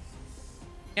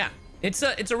 Yeah, it's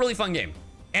a really fun game.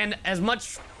 And as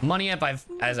much money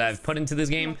as I've put into this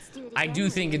game, I do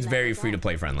think it's very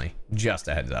free-to-play friendly. Just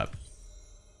a heads up.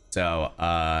 So,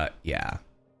 yeah.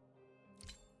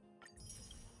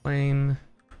 Flame.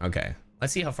 Okay.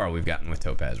 Let's see how far we've gotten with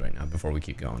Topaz right now before we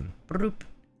keep going.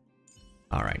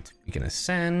 All right. We can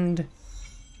ascend.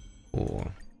 Cool.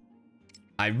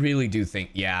 I really do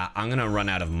think, yeah, I'm going to run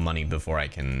out of money before I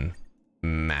can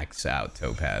max out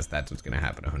Topaz. That's what's going to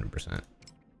happen 100%.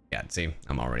 Yeah, see,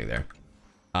 I'm already there.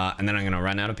 And then I'm going to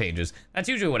run out of pages. That's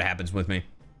usually what happens with me.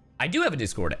 I do have a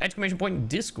Discord. Exclamation point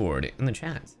Discord in the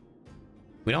chat.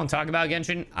 We don't talk about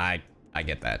Genshin. I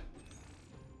get that.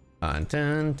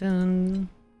 Dun, dun.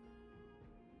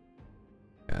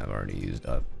 Yeah, I've already used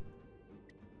up.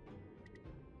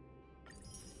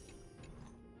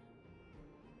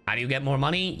 How do you get more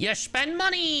money? You spend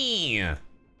money.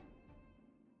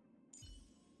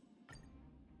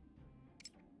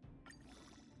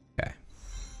 Okay.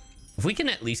 If we can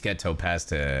at least get Topaz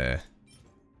to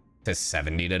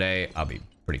 70 today, I'll be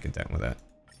pretty content with that.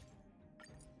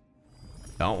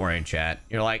 Don't worry, chat.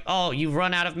 You're like, oh, you've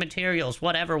run out of materials.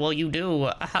 Whatever will you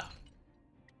do?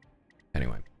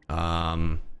 Anyway,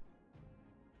 I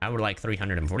would like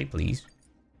 340, please.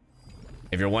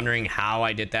 If you're wondering how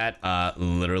I did that,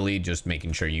 literally just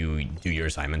making sure you do your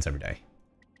assignments every day.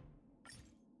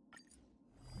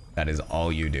 That is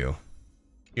all you do.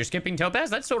 You're skipping Topaz?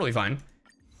 That's totally fine.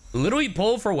 Literally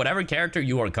pull for whatever character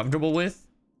you are comfortable with,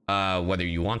 whether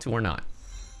you want to or not.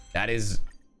 That is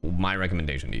my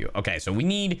recommendation to you. Okay, so we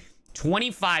need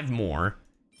 25 more,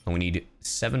 and we need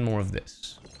 7 more of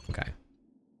this. Okay.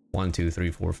 1, 2,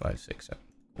 3, 4, 5, 6, 7.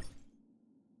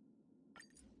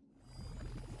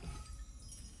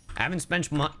 I haven't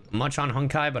spent much on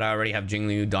Honkai, but I already have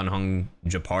Jingliu, Donghong,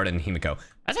 Japard, and Himiko.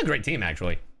 That's a great team,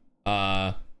 actually.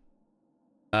 Donghong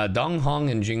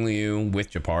and Jingliu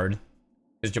with Japard.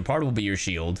 Because Japard will be your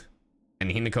shield. And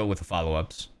Himiko with the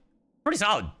follow-ups. Pretty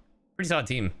solid. Pretty solid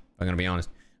team, if I'm going to be honest.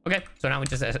 Okay, so now we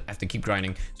just have to keep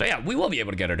grinding. So yeah, we will be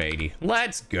able to get her to 80.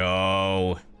 Let's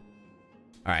go.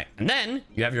 All right, and then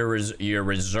you have your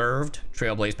reserved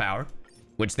Trailblaze power,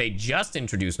 which they just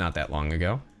introduced not that long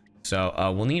ago. So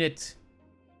we'll need it.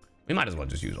 We might as well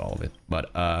just use all of it. But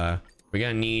we're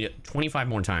going to need 25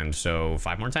 more times. So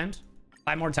 5 more times?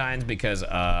 5 more times because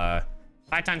 5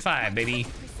 times 5, baby.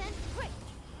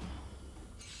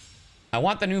 I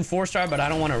want the new 4-star, but I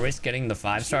don't want to risk getting the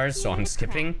 5 stars, so I'm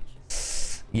skipping.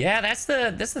 Yeah, that's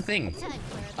the thing.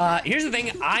 Here's the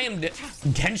thing. I am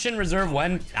Genshin Reserve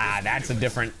 1. That's a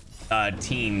different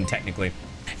team, technically.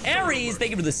 Aries, thank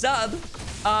you for the sub.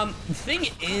 The thing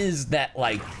is that,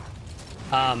 like,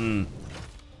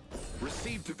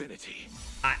 Receive divinity.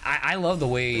 I love the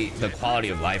way the quality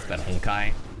of life that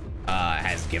Honkai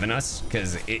has given us,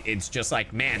 because it's just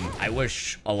like, man, I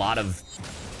wish a lot of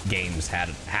games had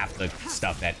half the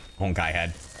stuff that Honkai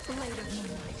had.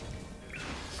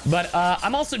 But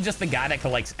I'm also just the guy that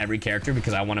collects every character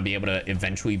because I want to be able to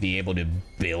eventually be able to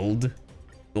build,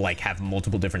 like, have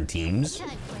multiple different teams.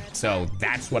 So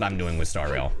that's what I'm doing with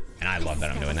Star Rail, and I love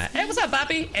that I'm doing that. Hey, what's up,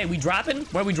 Poppy? Hey, we dropping?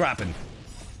 Where are we dropping?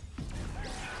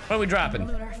 What are we dropping?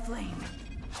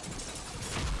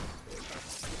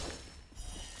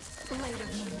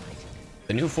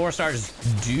 The new 4-stars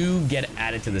do get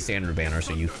added to the standard banner,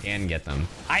 so you can get them.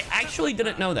 I actually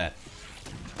didn't know that.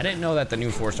 I didn't know that the new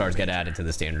 4-stars get added to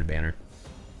the standard banner.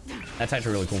 That's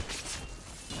actually really cool.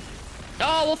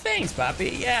 Oh, well, thanks, Poppy.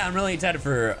 Yeah, I'm really excited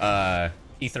for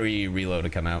E3 Reload to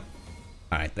come out.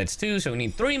 All right, that's 2, so we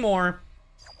need 3 more,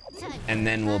 and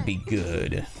then we'll be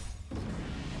good.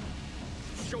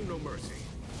 Show no mercy.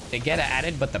 They get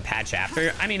added, but the patch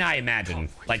after? I mean, I imagine.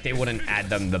 Like, they wouldn't add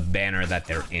them the banner that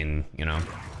they're in, you know?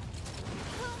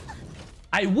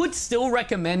 I would still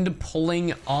recommend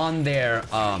pulling on their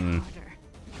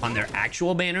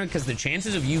actual banner, because the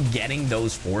chances of you getting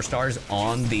those 4-stars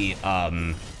on the,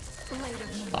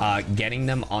 getting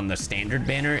them on the standard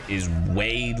banner is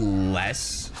way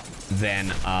less than,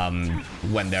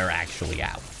 when they're actually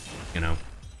out, you know?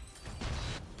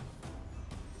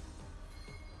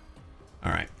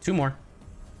 All right, 2 more.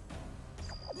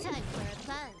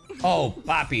 Oh,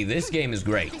 Poppy, this game is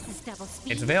great.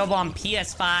 It's available on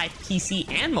PS5, PC,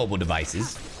 and mobile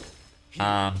devices.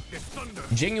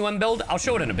 Genuine build, I'll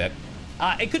show it in a bit.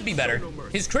 It could be better.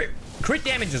 His crit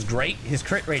damage is great. His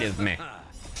crit rate is meh.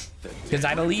 Because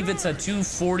I believe it's a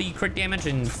 240 crit damage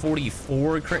and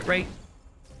 44 crit rate.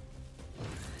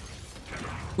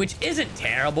 Which isn't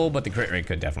terrible, but the crit rate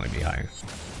could definitely be higher.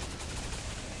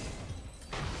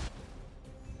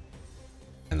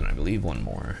 And then I believe 1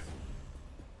 more.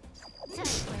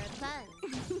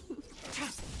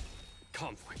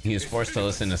 He is forced to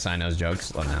listen to Sino's jokes.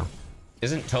 Slow now.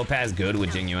 Isn't Topaz good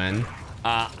with Jing Yuan?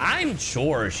 I'm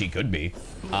sure she could be.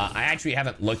 I actually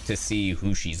haven't looked to see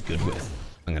who she's good with.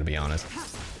 I'm gonna be honest.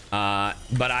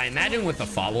 But I imagine with the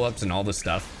follow-ups and all the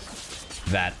stuff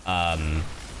that,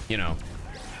 you know,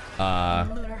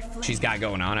 she's got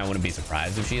going on, I wouldn't be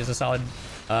surprised if she is a solid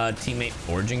teammate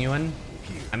for Jing Yuan.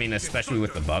 I mean, especially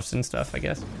with the buffs and stuff, I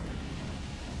guess.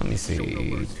 Let me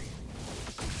see.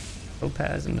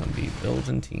 Topaz and Numbi, builds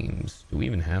and teams. Do we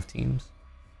even have teams?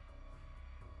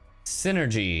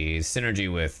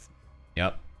 Synergy with,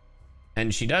 yep.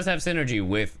 And she does have synergy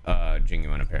with Jing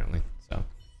Yuan apparently. So,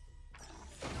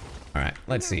 all right,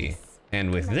 let's see.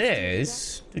 And with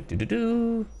this,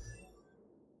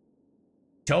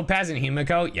 Topaz and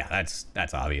Himiko, yeah,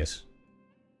 that's obvious.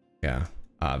 Yeah,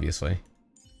 obviously.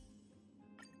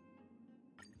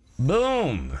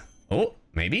 Boom. Oh,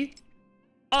 maybe.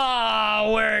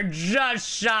 Oh, we're just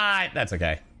shy. That's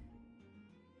okay.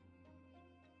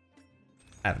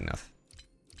 I have enough.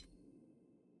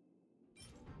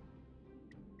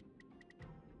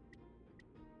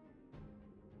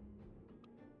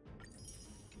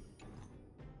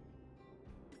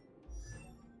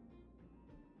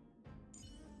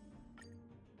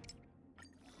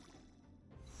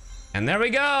 And there we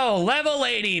go. Level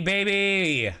 80,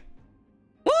 baby.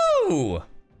 Woo!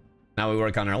 Now we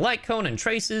work on our light cone and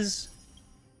traces.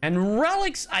 And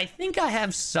relics, I think I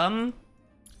have some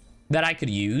that I could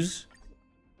use.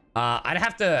 I'd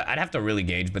have to really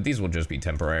gauge, but these will just be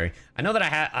temporary. I know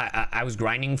that I was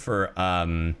grinding for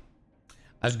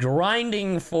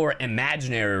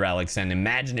imaginary relics and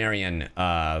imaginary and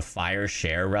fire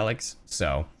share relics.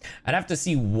 So I'd have to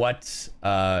see what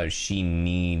she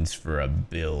needs for a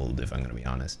build, if I'm gonna be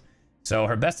honest. So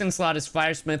her best in slot is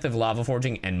Firesmith of Lava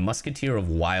Forging and Musketeer of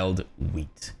Wild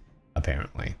Wheat,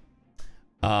 apparently.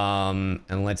 And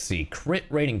let's see, crit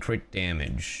rate and crit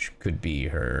damage could be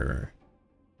her.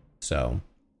 So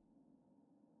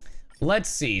let's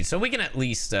see. So we can at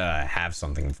least have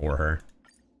something for her.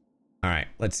 All right,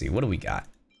 let's see. What do we got?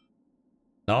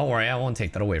 Don't worry, I won't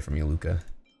take that away from you, Luca.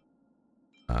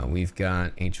 We've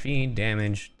got HP,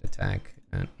 damage, attack.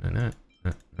 I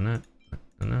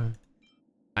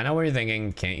know what you're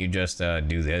thinking. Can't you just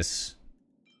do this?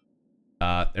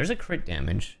 There's a crit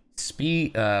damage.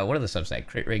 Speed, what are the substats?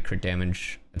 Crit rate, crit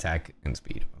damage, attack, and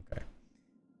speed.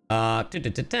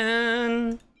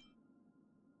 Okay.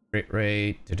 Crit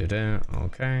rate,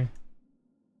 okay.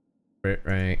 Crit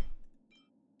rate.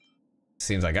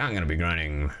 Seems like I'm gonna be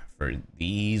grinding for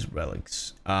these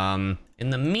relics. In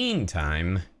the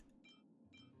meantime,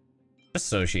 just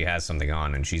so she has something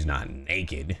on and she's not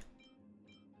naked,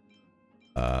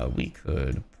 we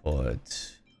could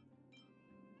put.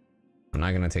 I'm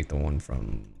not gonna take the one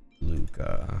from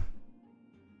Luca.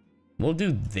 We'll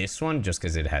do this one just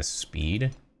because it has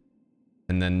speed,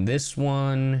 and then this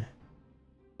one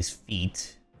is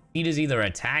feet. Feet is either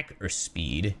attack or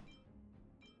speed.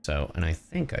 So, and I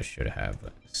think I should have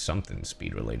something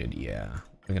speed related. Yeah,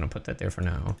 we're gonna put that there for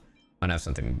now. Might have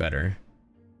something better.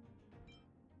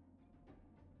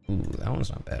 Ooh, that one's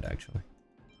not bad actually.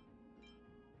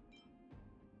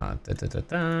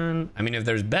 I mean, if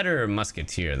there's better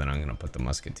Musketeer, then I'm gonna put the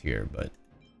Musketeer, but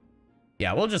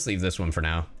yeah, we'll just leave this one for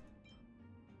now.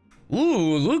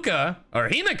 Ooh, Luca, or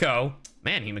Himiko.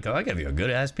 Man, Himiko, I gave you a good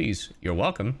ass piece. You're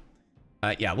welcome.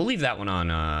 Yeah, we'll leave that one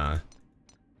on,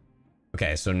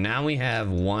 okay, so now we have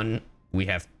one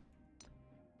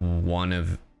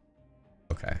of,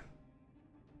 okay.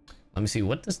 Let me see,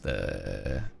 what does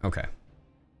the, okay.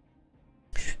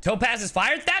 Topaz is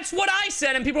fire? That's what I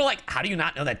said, and people are like, how do you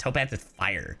not know that Topaz is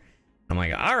fire? I'm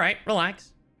like, all right,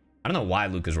 relax. I don't know why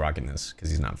Luke is rocking this, because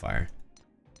he's not fire.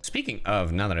 Speaking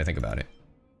of, now that I think about it.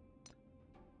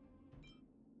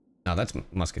 No, that's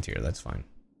Musketeer, that's fine.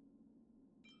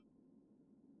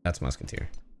 That's Musketeer.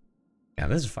 Yeah,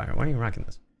 this is fire. Why are you rocking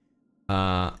this?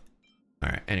 All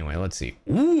right, anyway, let's see.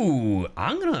 Ooh,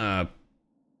 I'm gonna,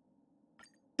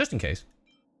 just in case.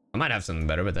 I might have something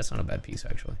better, but that's not a bad piece,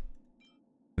 actually.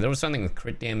 There was something with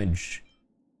crit damage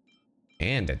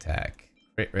and attack.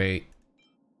 Crit rate.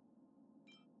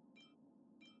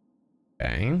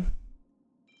 Okay.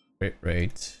 Crit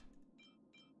rate.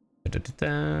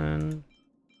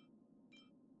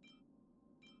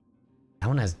 That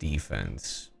one has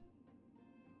defense.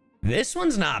 This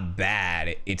one's not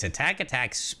bad. It's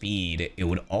attack, speed. It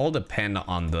would all depend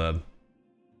on the...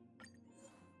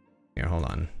 Here, hold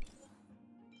on.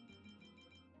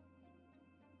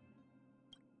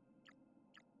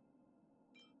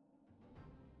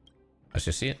 Let's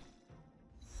just see it.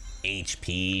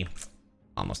 HP.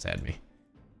 Almost had me.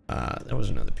 There was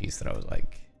another piece that I was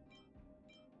like...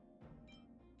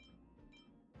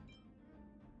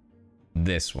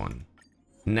 This one.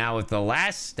 Now, if the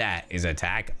last stat is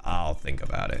attack, I'll think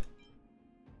about it.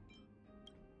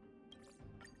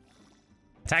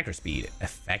 Attack or speed?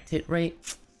 Effect hit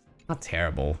rate? Not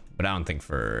terrible, but I don't think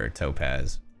for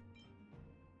Topaz.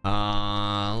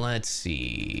 Let's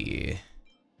see.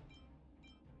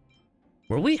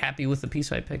 Were we happy with the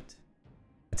piece I picked?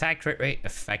 Attack crit rate,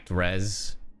 effect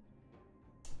res.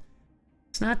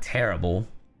 It's not terrible.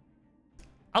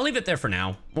 I'll leave it there for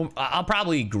now. I'll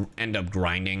probably end up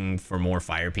grinding for more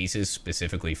fire pieces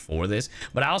specifically for this,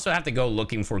 but I also have to go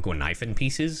looking for Gweniphan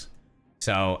pieces.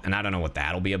 So, and I don't know what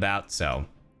that'll be about. So,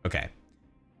 okay.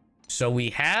 So we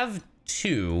have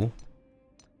 2.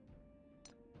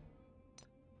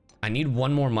 I need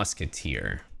 1 more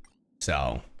Musketeer.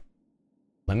 So,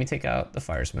 let me take out the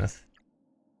Firesmith.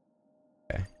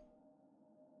 Okay.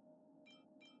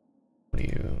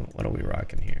 What are we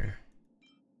rocking here?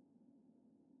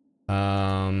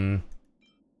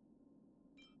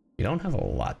 We don't have a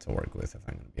lot to work with, if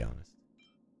I'm gonna be honest.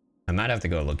 I might have to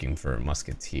go looking for a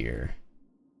Musketeer.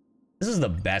 This is the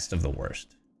best of the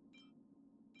worst.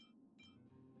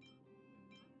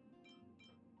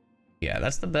 Yeah,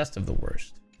 that's the best of the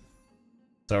worst.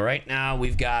 So right now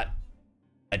we've got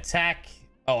attack.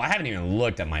 Oh, I haven't even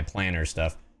looked at my planner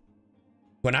stuff.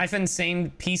 Gweniphan,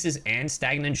 same pieces and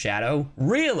Stagnant Shadow?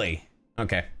 Really?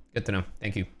 Okay, good to know.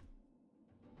 Thank you.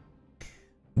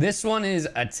 This one is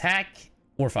attack.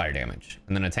 or fire damage,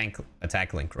 and then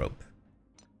attack link rope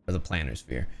for the planar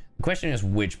sphere. The question is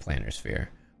which planar sphere?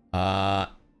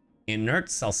 Inert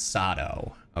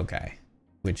Salsado. Okay,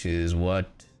 which is what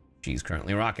she's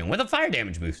currently rocking with a fire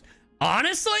damage boost.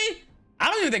 Honestly, I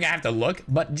don't even think I have to look,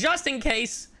 but just in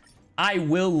case, I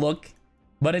will look.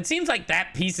 But it seems like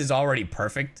that piece is already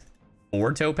perfect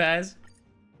for Topaz.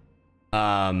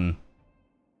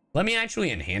 Let me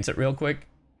actually enhance it real quick.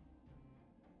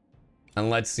 And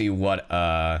let's see what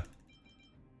our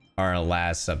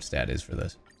last substat is for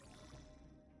this.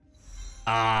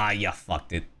 Ah, you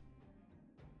fucked it.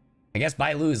 I guess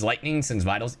Bailu is lightning since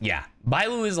vitals. Yeah,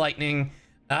 Bailu is lightning.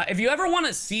 If you ever want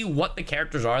to see what the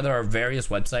characters are, there are various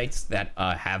websites that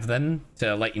have them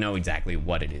to let you know exactly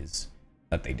what it is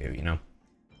that they do, you know?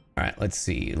 All right, let's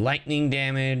see. Lightning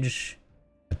damage,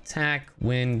 attack,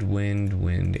 wind,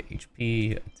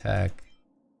 HP, attack,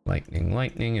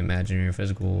 lightning, imaginary,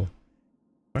 physical.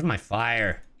 Where's my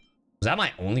fire? Was that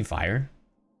my only fire?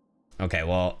 Okay,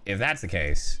 well, if that's the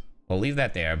case, we'll leave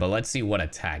that there, but let's see what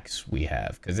attacks we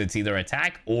have, because it's either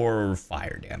attack or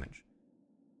fire damage.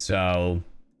 So,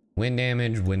 wind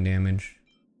damage,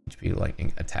 HP,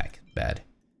 lightning, attack, bad.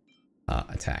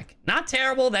 Attack. Not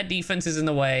terrible, that defense is in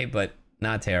the way, but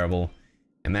not terrible.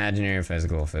 Imaginary,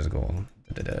 physical,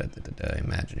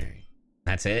 imaginary.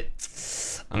 That's it.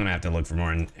 I'm gonna have to look for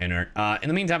more inert. In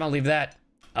the meantime, I'll leave that.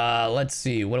 Let's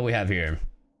see, what do we have here?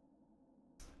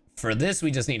 For this, we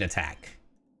just need attack.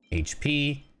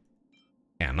 HP.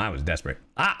 Damn, I was desperate.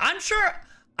 I'm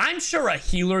sure a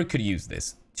healer could use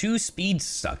this. 2 speed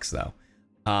sucks though.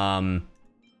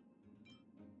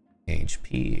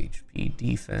 HP,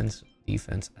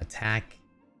 defense, attack.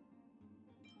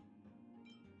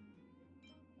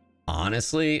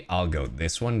 Honestly, I'll go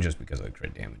this one just because of the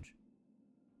crit damage.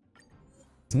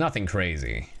 It's nothing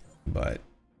crazy, but...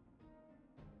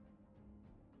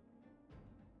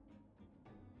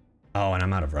 Oh, and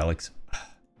I'm out of relics.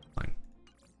 Fine.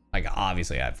 Like,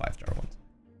 obviously I have 5-star ones.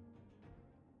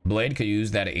 Blade could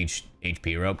use that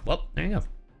HP rope. Well, there you go.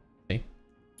 See?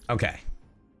 Okay.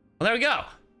 Well, there we go.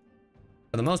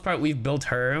 For the most part, we've built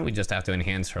her. We just have to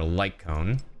enhance her light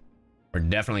cone. We're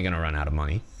definitely going to run out of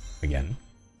money. Again.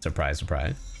 Surprise,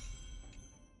 surprise.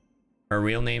 Her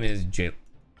real name is J...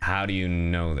 How do you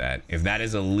know that? If that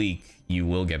is a leak, you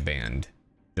will get banned.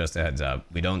 Just a heads up.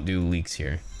 We don't do leaks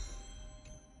here.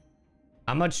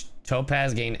 How much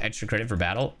Topaz gain extra credit for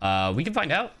battle? We can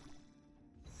find out.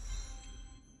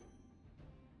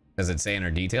 Does it say in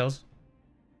her details?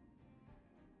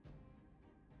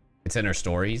 It's in her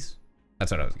stories? That's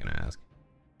what I was gonna ask.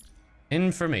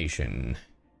 Information.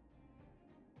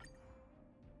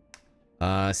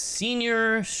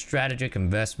 Senior Strategic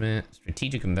Investment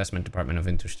Department of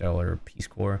Interstellar Peace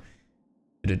Corps.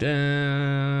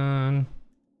 Da-da-da.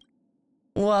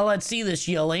 Well, let's see this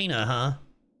Yelena, huh?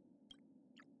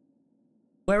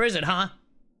 Where is it, huh?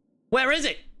 Where is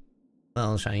it?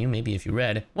 Well, Cheyenne, maybe if you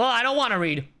read. Well, I don't want to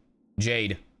read.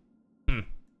 Jade.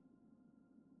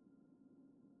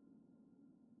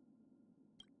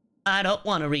 I don't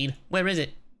want to read. Where is it?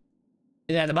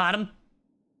 Is it at the bottom?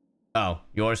 Oh,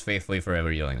 yours faithfully forever,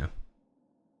 Yelena.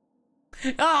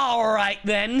 All right,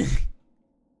 then.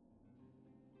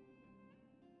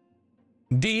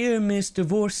 Dear Mr.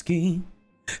 Vorsky,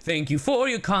 thank you for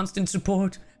your constant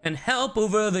support and help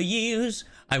over the years.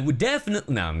 I would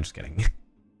definitely... No, I'm just kidding.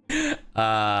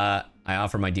 I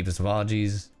offer my deepest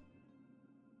apologies.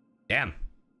 Damn.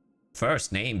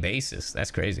 First name basis.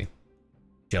 That's crazy.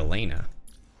 Jelena.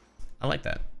 I like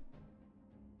that.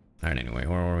 All right, anyway,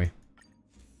 where were we?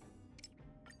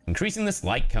 Increasing this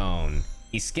light cone.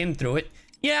 He skimmed through it.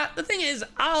 Yeah, the thing is,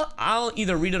 I'll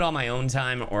either read it on my own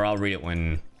time or I'll read it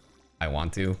when I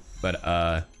want to. But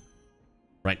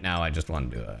right now I just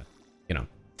wanted to, you know.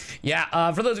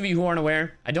 Yeah, for those of you who aren't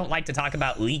aware, I don't like to talk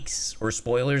about leaks or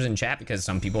spoilers in chat because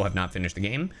some people have not finished the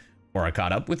game or are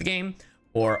caught up with the game.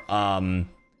 Or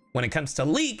when it comes to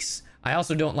leaks, I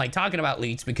also don't like talking about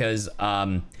leaks because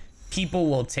people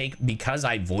will take, because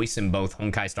I voice in both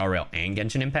Honkai Star Rail and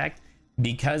Genshin Impact,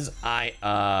 because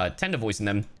I tend to voice in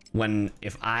them,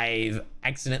 if I've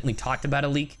accidentally talked about a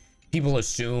leak, people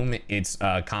assume it's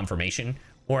confirmation.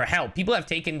 Or hell, people have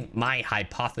taken my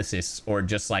hypothesis or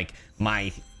just like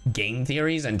my game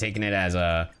theories and taken it as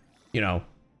a, you know,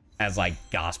 as like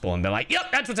gospel and been like,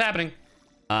 yep, that's what's happening.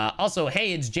 Also,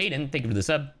 hey, it's Jaden. Thank you for the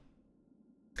sub.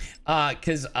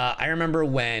 Because I remember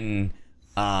when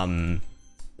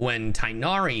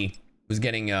Tainari was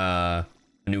getting a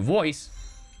new voice,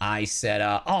 I said,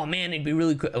 oh man, it'd be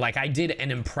really cool. Like I did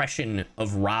an impression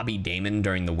of Robbie Damon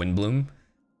during the Windbloom.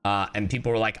 And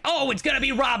people were like, oh, it's gonna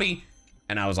be Robbie.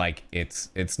 And I was like,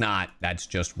 it's not. That's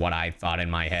just what I thought in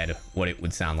my head what it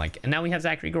would sound like. And now we have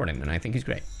Zachary Gordon, and I think he's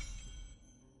great.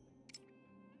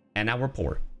 And now we're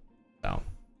poor. So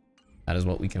that is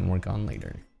what we can work on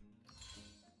later.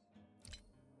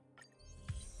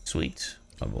 Sweet.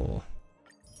 Bubble.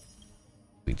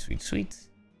 Sweet, sweet, sweet.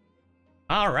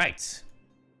 All right.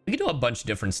 We can do a bunch of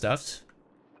different stuff.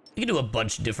 We can do a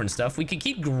bunch of different stuff. We could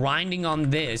keep grinding on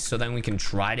this so then we can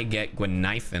try to get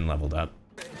Gwennyfin leveled up.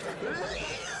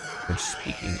 Which,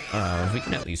 speaking of, we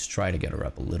can at least try to get her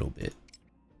up a little bit.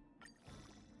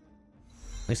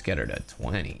 At least get her to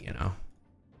 20, you know?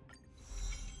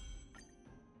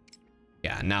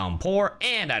 Yeah, now I'm poor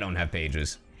and I don't have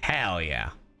pages. Hell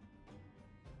yeah.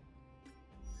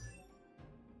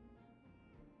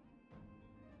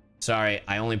 Sorry,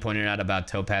 I only pointed out about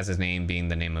Topaz's name being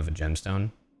the name of a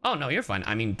gemstone. Oh, no, you're fine.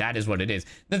 I mean, that is what it is.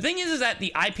 The thing is that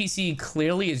the IPC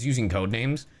clearly is using code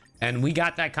names. And we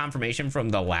got that confirmation from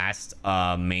the last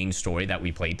main story that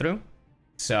we played through.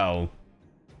 So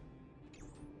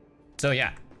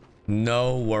yeah,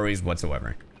 no worries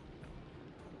whatsoever.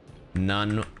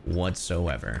 None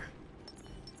whatsoever.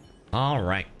 All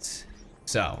right.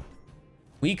 So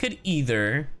we could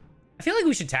either, I feel like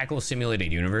we should tackle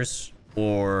Simulated Universe,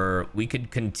 or we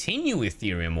could continue with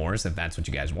Ethereum Wars if that's what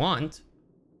you guys want.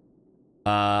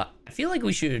 I feel like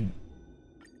we should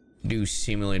do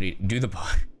the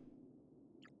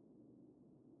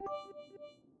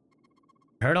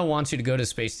Herta wants you to go to the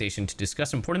space station to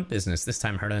discuss important business. This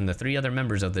time, Herta and the 3 other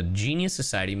members of the Genius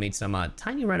Society made some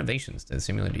tiny renovations to the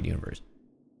simulated universe.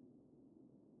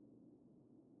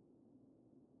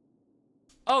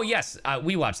 Oh, yes.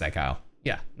 We watched that, Kyle.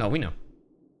 Yeah. No, we know.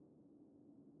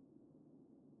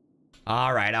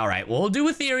 All right, all right. We'll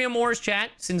do Ethereum Wars,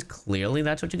 chat, since clearly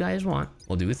that's what you guys want.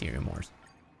 We'll do Ethereum Wars.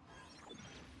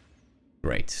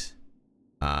 Great.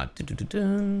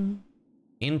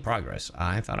 In progress.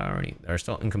 I thought I already... There are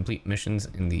still incomplete missions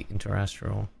in the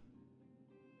interastral.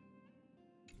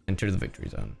 Enter the victory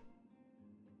zone.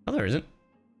 Oh, there isn't.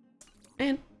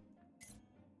 And...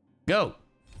 Go!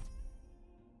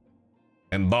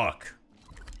 Embark.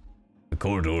 The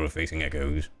corridor facing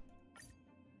echoes.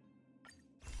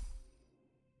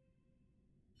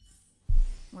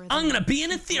 I'm gonna be an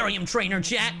Ethereum trainer,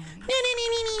 chat!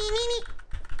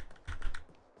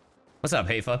 What's up,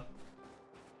 Heifa?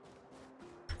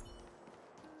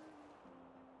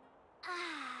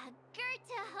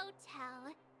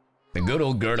 The good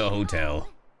old Gerda Hotel.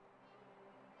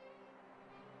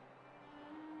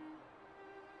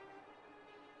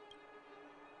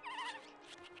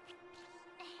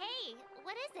 Hey,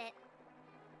 what is it?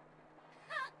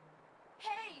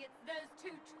 Hey, it's those 2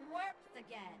 twerps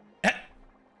again.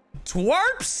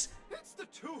 Twerps? It's the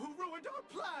 2 who ruined our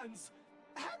plans.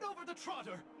 Hand over the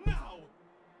trotter now.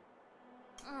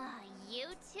 You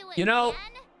 2 You know,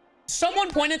 again? someone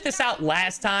pointed this out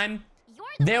last time.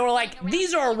 They were like,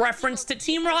 these are a reference to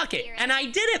Team Rocket. And I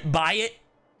didn't buy it.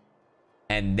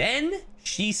 And then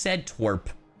she said twerp.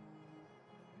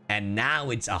 And now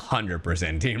it's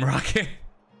 100% Team Rocket.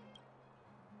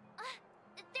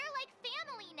 They're like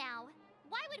family now.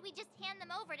 Why would we just hand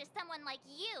them over to someone like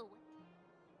you?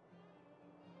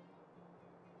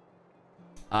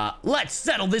 Let's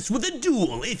settle this with a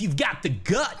duel if you've got the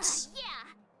guts. Yeah,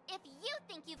 if you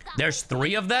think you've got There's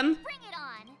 3 of them? bring it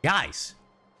on. Guys,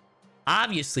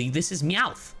 obviously this is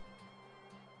Meowth.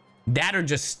 That or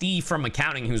just Steve from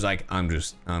accounting who's like, I'm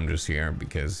just here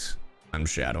because I'm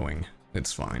shadowing.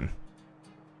 It's fine.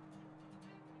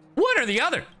 One or the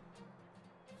other.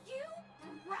 You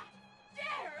brats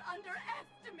dare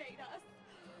underestimate us.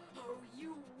 Oh,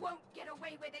 you won't get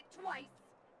away with it twice.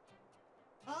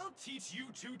 I'll teach you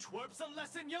 2 twerps a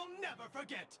lesson you'll never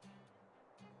forget.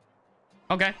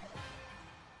 Okay.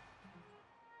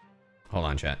 Hold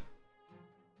on, chat.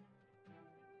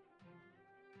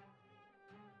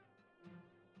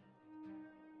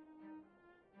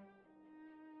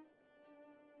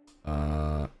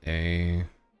 A...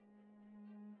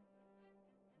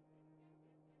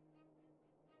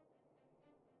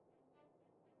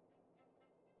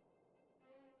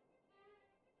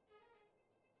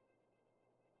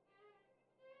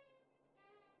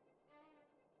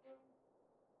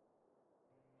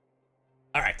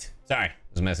 All right. Sorry. I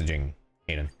was messaging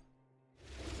Hayden.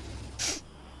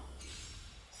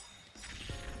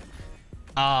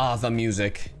 Ah, the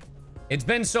music. It's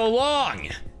been so long.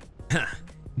 Huh.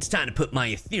 It's time to put my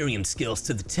Ethereum skills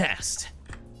to the test.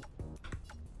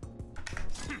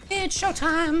 It's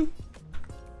showtime.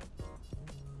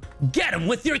 Get him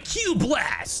with your Q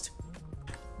blast.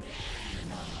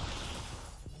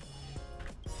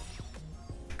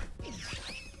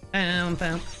 Bam,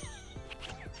 bam.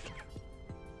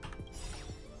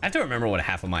 I have to remember what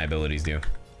half of my abilities do.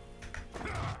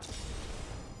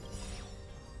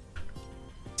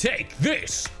 Take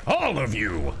this, all of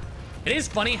you. It is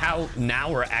funny how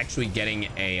now we're actually getting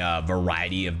a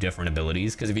variety of different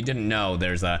abilities, because if you didn't know,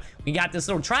 we got this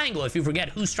little triangle if you forget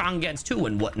who's strong against who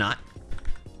and whatnot.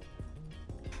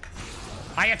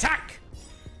 I attack.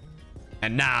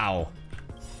 And now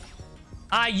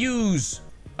I use,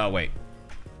 oh wait,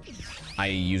 I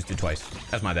used it twice.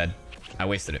 That's my bad. I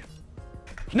wasted it.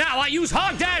 Now I use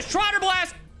Hog Dash, Trotter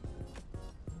Blast.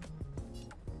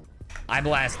 I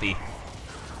blast thee.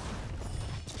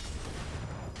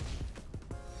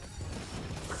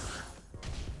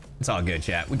 It's all good,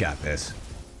 chat. We got this.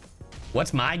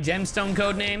 What's my gemstone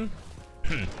code name?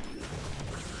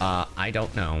 I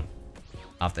don't know.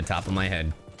 Off the top of my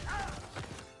head.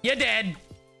 You're dead.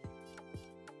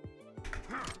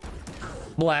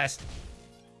 Blast.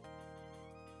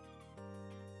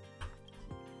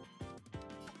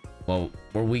 Well,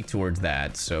 we're weak towards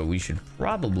that, so we should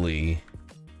probably...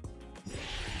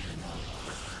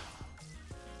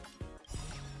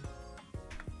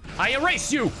 I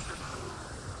erase you!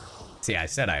 See, I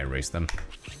said I erased them.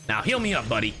 Now heal me up,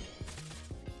 buddy.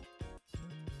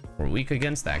 We're weak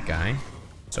against that guy,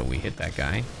 so we hit that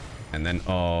guy. And then,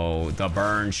 oh, the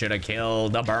burn should have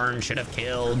killed. The burn should have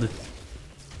killed.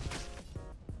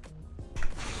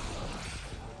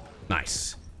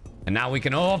 Nice. And now we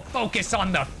can all focus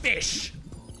on the fish.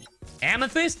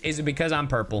 Amethyst? Is it because I'm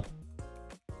purple?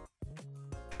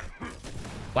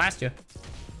 Blast you.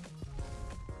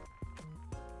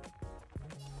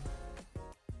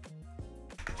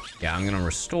 Yeah, I'm gonna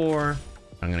restore.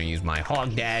 I'm gonna use my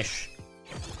Hog Dash.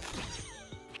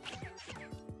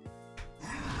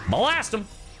 Blast him.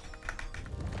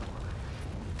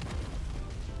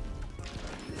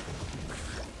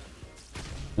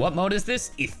 What mode is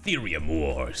this? Ethereum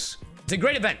Wars. It's a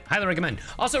great event. Highly recommend.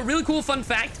 Also, really cool fun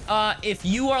fact. If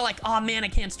you are like, oh man, I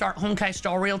can't start Honkai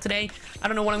Star Rail today. I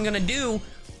don't know what I'm gonna do.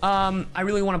 I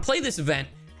really want to play this event.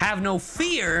 Have no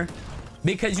fear,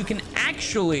 because you can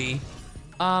actually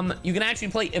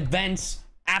play events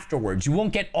afterwards. You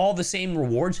won't get all the same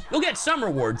rewards. You'll get some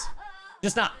rewards,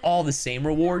 just not all the same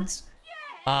rewards.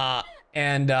 Yeah.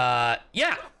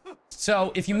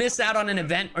 So if you miss out on an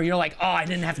event, or you're like, oh, I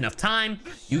didn't have enough time,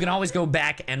 you can always go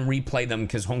back and replay them,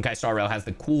 because Honkai Star Rail has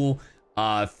the cool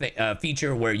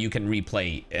feature where you can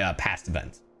replay past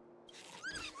events.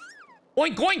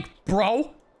 Oink, oink,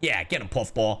 bro. Yeah, get a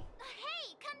puffball.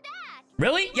 Hey, come back.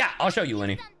 Really? Yeah, I'll show you,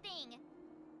 Lenny. Something.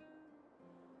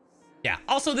 Yeah,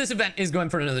 also this event is going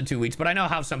for another 2 weeks, but I know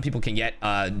how some people can get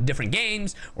different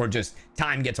games, or just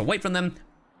time gets away from them.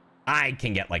 I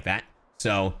can get like that,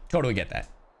 so totally get that.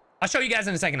 I'll show you guys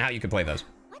in a second how you can play those.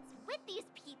 What's with these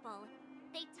people?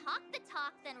 They talk the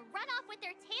talk, then run off with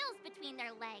their tails between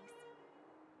their legs.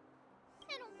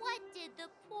 And what did the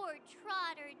poor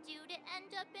Trotter do to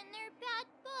end up in their bad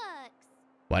books?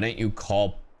 Why don't you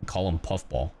call him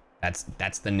Puffball?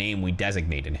 That's the name we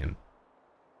designated him.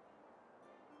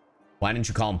 Why didn't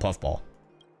you call him Puffball?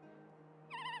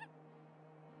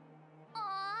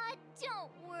 Aw,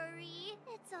 don't worry.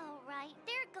 It's all right.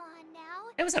 They're gone now.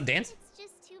 Hey, what's up, Dance? It's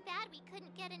just too bad we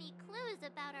couldn't get any clues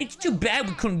about our It's too bad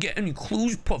we couldn't get any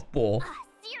clues, Puffball.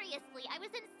 Seriously, I was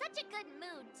in such a good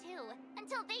mood, too.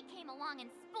 Until they came along and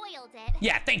spoiled it.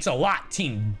 Yeah, thanks a lot,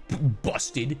 Team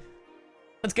Busted.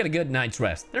 Let's get a good night's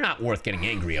rest. They're not worth getting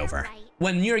angry over. Right.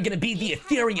 When you're gonna be the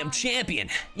Ethereum champion.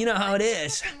 You know how it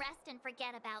is. We can rest and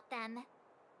forget about them.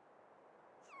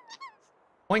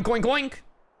 Oink, oink, oink.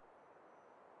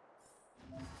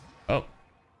 Oh.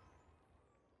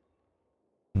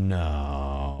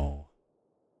 No.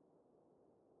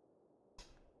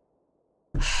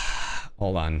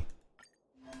 Hold on.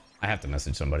 I have to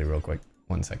message somebody real quick.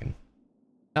 1 second.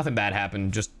 Nothing bad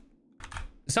happened. Just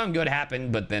something good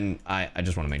happened, but then I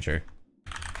just want to make sure.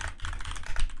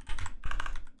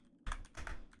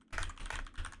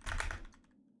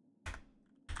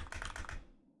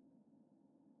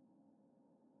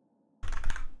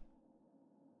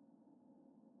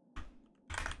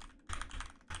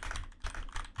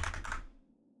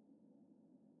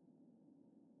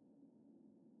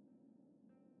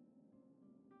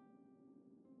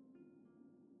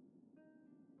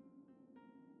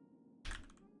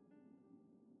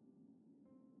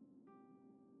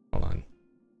 Hold on.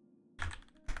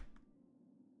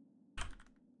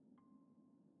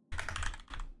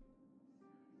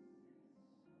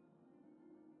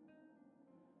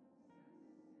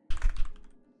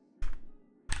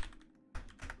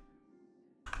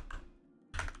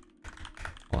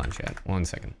 Hold on, chat. 1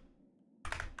 second.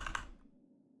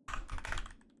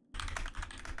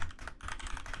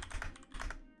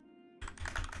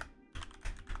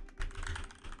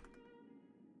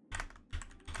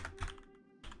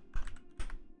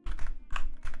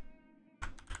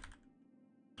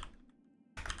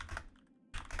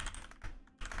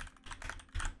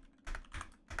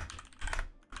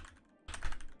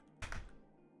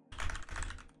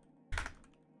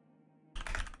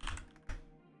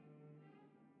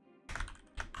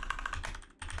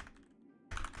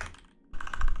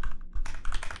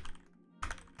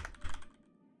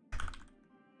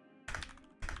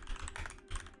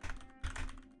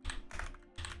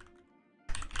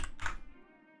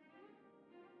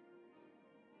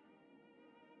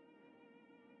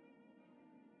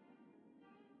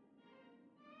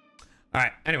 All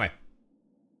right, anyway.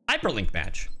 Hyperlink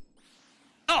match.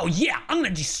 Oh, yeah, I'm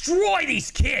gonna destroy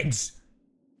these kids!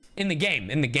 In the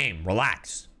game,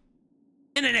 relax.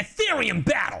 In an Ethereum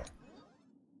battle!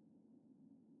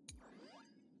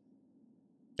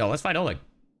 Yo, let's fight Oleg.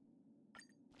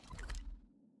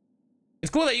 It's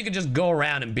cool that you can just go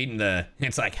around and beat the...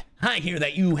 It's like, I hear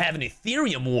that you have an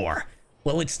Ethereum war.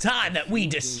 Well, it's time that we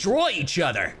destroy each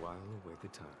other. While away the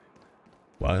time.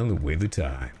 While away the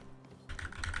time.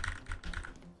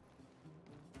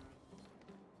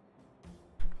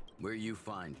 Where you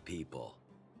find people,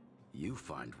 you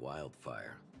find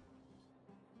wildfire.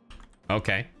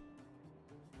 Okay.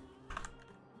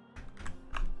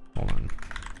 Hold on.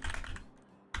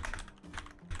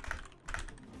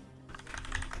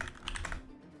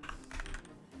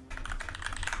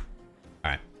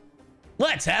 All right.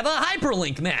 Let's have a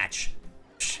hyperlink match.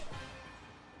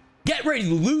 Get ready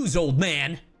to lose, old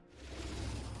man.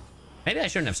 Maybe I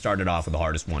shouldn't have started off with the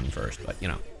hardest one first, but you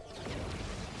know.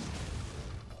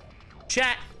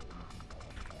 Chat.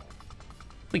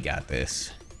 We got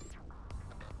this.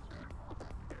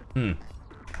 We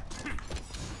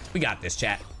got this,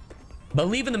 chat.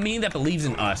 Believe in the me that believes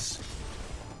in us.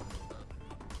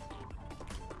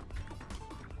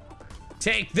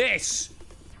 Take this.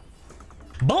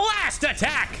 Blast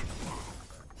attack.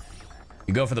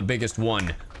 You go for the biggest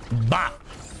one. Bop.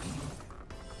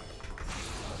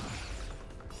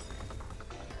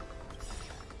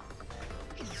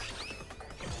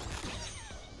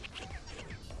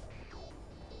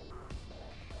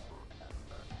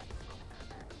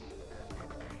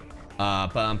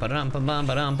 Bum ba dum bum bum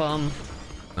ba dum bum.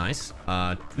 Nice.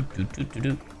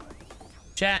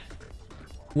 Chat.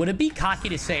 Would it be cocky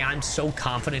to say I'm so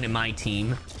confident in my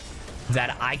team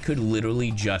that I could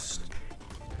literally just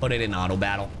put it in auto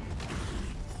battle?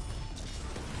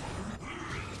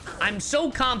 I'm so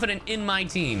confident in my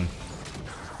team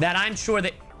that I'm sure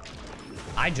that...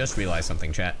 I just realized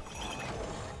something, chat.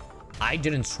 I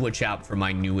didn't switch out for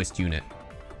my newest unit.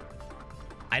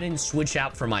 I didn't switch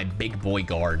out for my big boy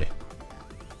guard.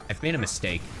 I've made a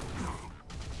mistake.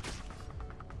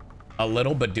 A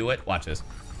little, but do it. Watch this.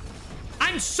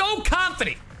 I'm so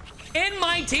confident in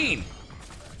my team.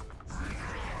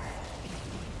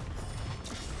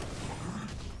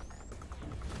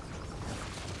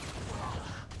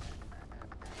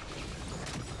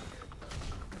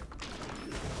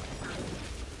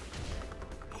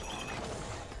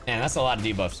 Man, that's a lot of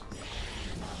debuffs.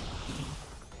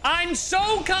 I'm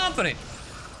so confident.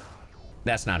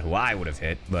 That's not who I would have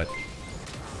hit, but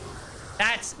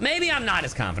that's... Maybe I'm not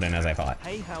as confident as I thought.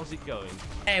 Hey, how's it going?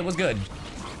 Hey, it was good.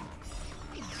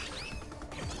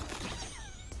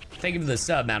 Thank you for the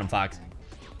sub, Madam Fox.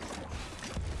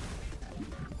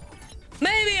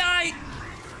 Maybe I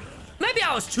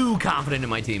was too confident in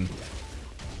my team.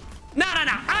 No.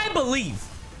 I believe.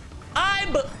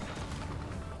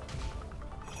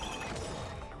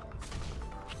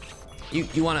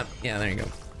 You wanna... Yeah, there you go.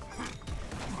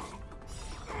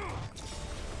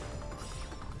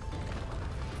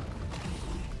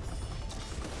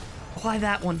 Why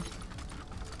that one?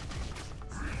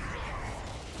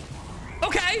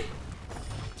 Okay.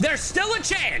 There's still a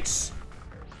chance.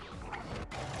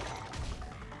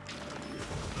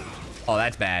 Oh,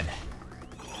 that's bad.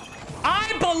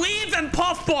 I believe in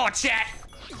Puffball, chat.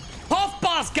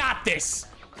 Puffball's got this.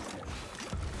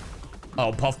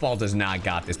 Oh, Puffball does not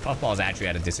got this. Puffball is actually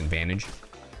at a disadvantage.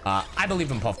 I believe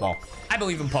in Puffball. I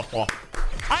believe in Puffball.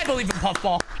 I believe in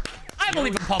Puffball. I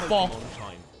believe in Puffball.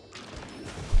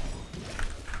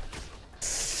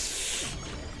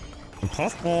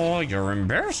 Puffball, you're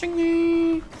embarrassing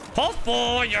me.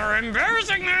 Puffball, you're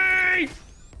embarrassing me.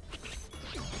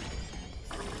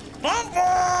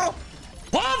 Puffball!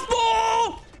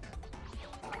 Puffball!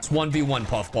 It's 1v1,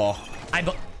 Puffball.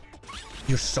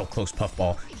 You're so close,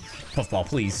 Puffball. Puffball,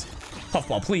 please.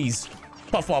 Puffball, please.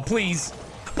 Puffball, please.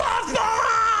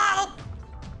 Puffball!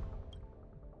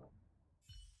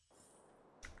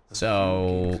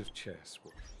 So...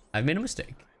 I've made a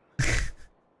mistake.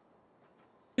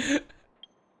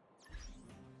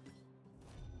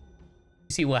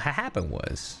 See, what happened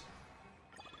was...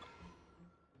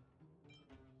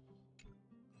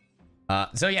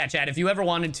 so yeah, chat, if you ever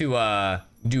wanted to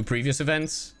do previous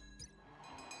events,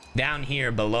 down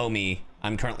here below me,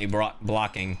 I'm currently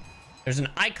blocking. There's an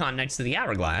icon next to the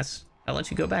hourglass that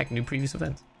lets you go back and do previous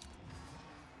events.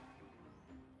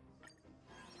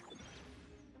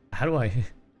 How do I...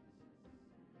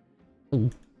 Ooh.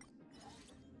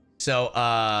 So,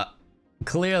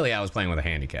 clearly I was playing with a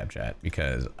handicap, chat,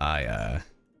 because I,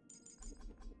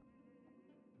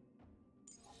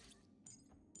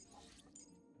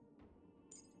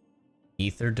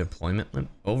 Ether deployment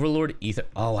limit. Overlord ether.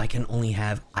 Oh, I can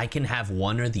have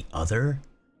one or the other.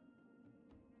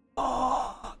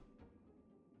 Oh.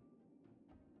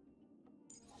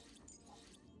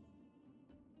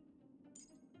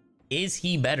 Is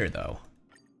he better though?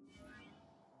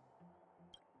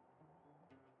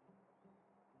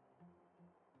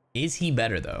 Is he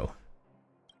better though?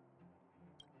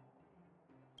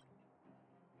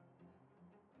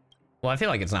 Well, I feel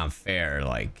like it's not fair.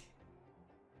 Like,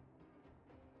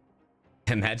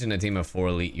 imagine a team of 4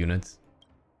 elite units.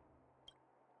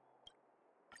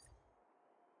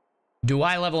 Do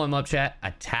I level him up, chat?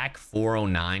 Attack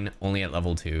 409, only at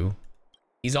level 2.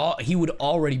 He would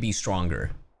already be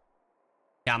stronger.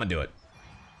 Yeah, I'm gonna do it.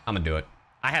 I'm gonna do it.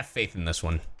 I have faith in this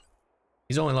one.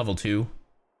 He's only level 2.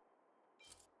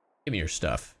 Give me your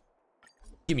stuff.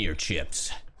 Give me your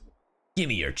chips. Give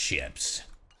me your chips.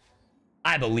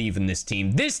 I believe in this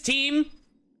team. This team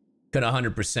could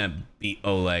 100% beat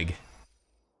Oleg.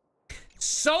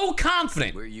 So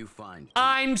confident. Where you find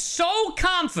I'm so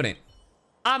confident.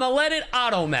 I'ma let it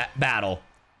auto battle.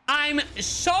 I'm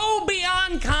so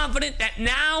beyond confident that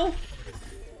now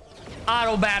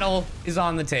auto battle is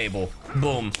on the table.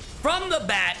 Boom. From the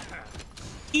bat.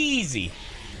 Easy.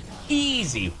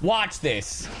 Easy. Watch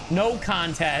this. No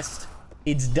contest.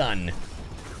 It's done.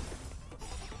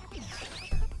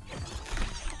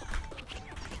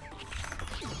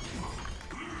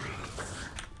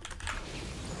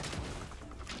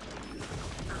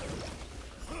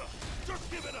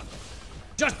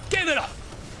 Just give it up.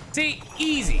 See,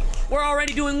 easy. We're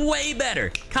already doing way better.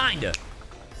 Kinda.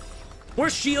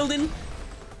 We're shielding.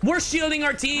 We're shielding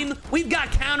our team. We've got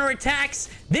counterattacks.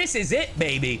 This is it,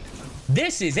 baby.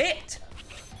 This is it.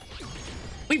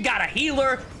 We've got a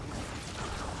healer.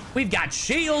 We've got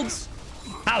shields.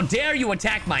 How dare you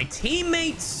attack my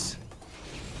teammates?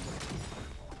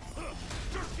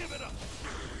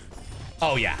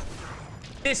 Oh, yeah.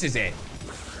 This is it.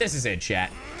 This is it,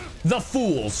 chat. The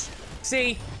fools.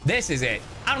 See, this is it.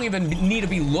 I don't even need to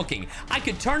be looking. I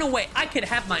could turn away. I could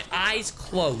have my eyes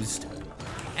closed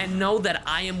and know that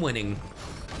I am winning.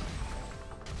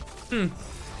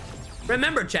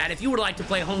 Remember, chat, if you would like to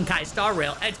play Honkai Star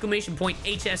Rail,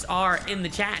 !HSR in the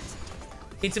chat.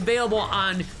 It's available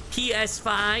on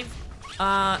PS5.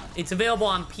 It's available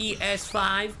on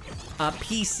PS5,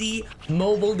 PC,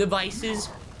 mobile devices,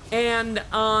 and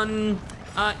on,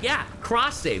 yeah,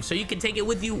 cross save. So you can take it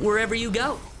with you wherever you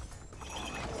go.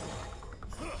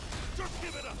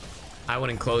 I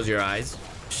wouldn't close your eyes.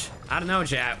 I don't know,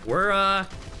 chat. Oh.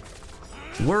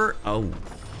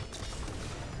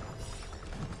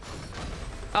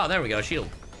 Oh, there we go, shield.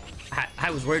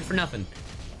 I was worried for nothing.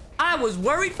 I was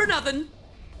worried for nothing.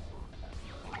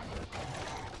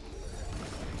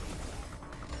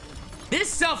 This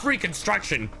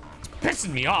self-reconstruction is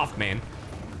pissing me off, man.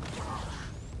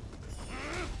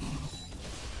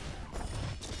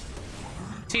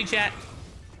 See, chat.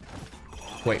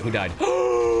 Wait, who died?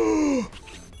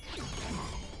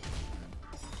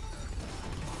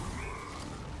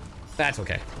 That's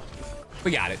okay.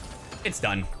 We got it. It's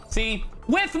done. See?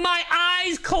 With my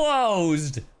eyes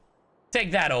closed.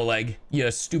 Take that, Oleg, you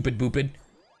stupid boopid.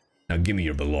 Now give me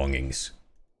your belongings.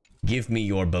 Give me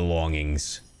your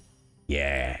belongings.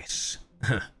 Yes.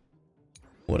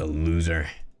 What a loser.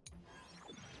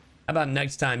 How about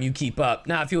next time you keep up?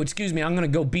 Now, if you'll excuse me, I'm gonna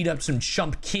go beat up some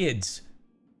chump kids.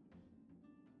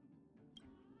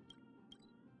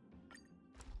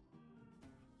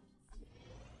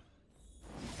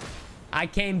 I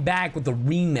came back with a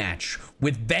rematch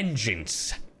with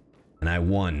vengeance, and I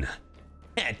won.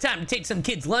 Yeah, time to take some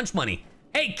kids' lunch money.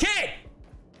 Hey, kid!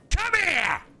 Come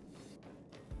here!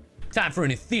 Time for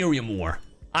an Ethereum war.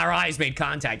 Our eyes made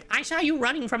contact. I saw you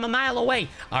running from a mile away.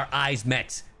 Our eyes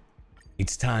met.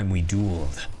 It's time we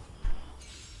dueled.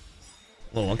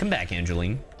 Well, welcome back,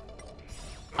 Angeline.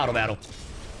 Auto battle.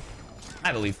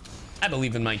 I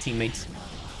believe in my teammates.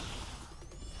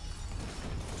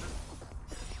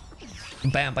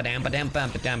 Yeah, but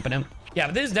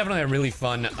this is definitely a really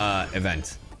fun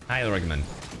event. Highly recommend.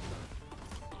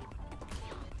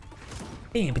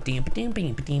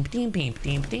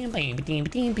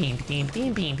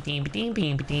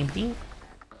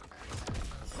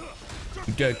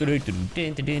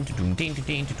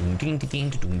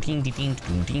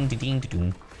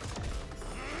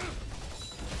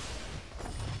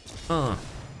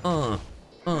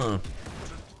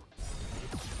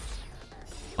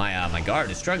 My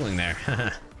guard is struggling there.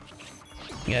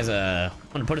 You guys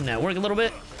want to put in that work a little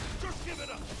bit?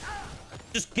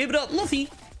 Just give it up, Luffy.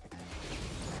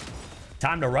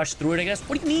 Time to rush through it, I guess.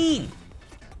 What do you mean?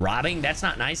 Robbing? That's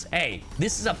not nice. Hey,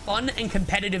 this is a fun and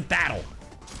competitive battle.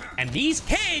 And these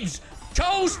kids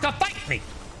chose to fight me.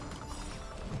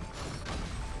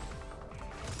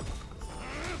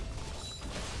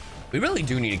 We really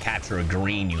do need to capture a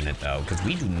green unit, though, because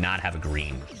we do not have a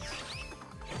green.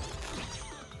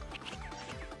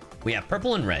 We have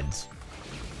purple and reds.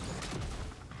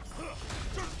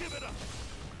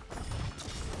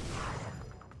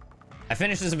 I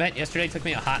finished this event yesterday. It took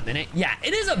me a hot minute. Yeah,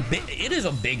 it is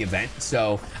a big event,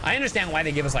 so I understand why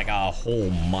they give us like a whole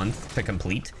month to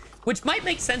complete, which might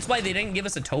make sense why they didn't give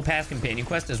us a Topaz companion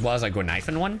quest as well as a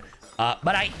Gornifin one.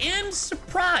 But I am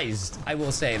surprised, I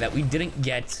will say, that we didn't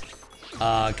get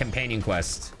a companion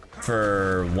quest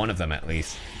for one of them at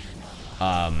least.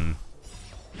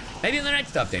 Maybe in the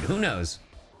next update, who knows?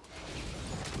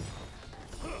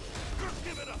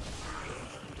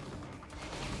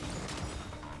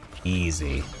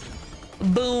 Easy.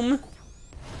 Boom.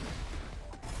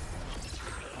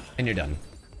 And you're done.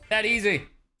 That easy.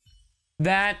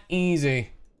 That easy.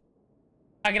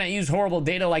 How can I use horrible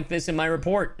data like this in my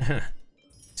report?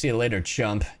 See you later,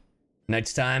 chump.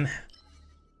 Next time,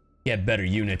 get better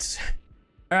units.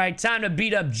 All right, time to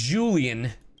beat up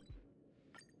Julian.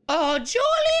 Oh,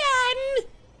 Julian!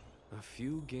 A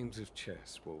few games of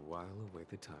chess will while away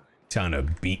the time. Time to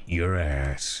beat your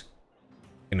ass.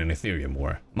 In an Ethereum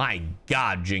war. My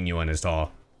God, Jingyuan is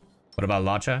tall. What about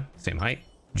Lacha? Same height.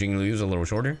 Jingyu's a little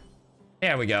shorter.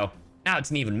 There we go. Now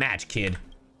it's an even match, kid.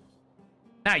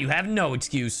 Now you have no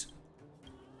excuse.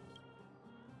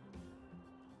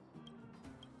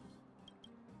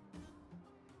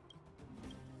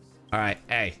 All right,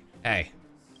 hey.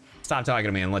 Stop talking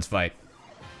to me and let's fight.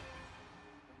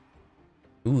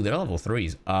 Ooh, they're level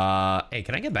 3s. Hey,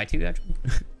 can I get back to you, actually?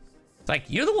 It's like,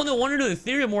 you're the one that wanted to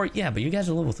Ethereum war. Yeah, but you guys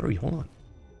are level 3. Hold on.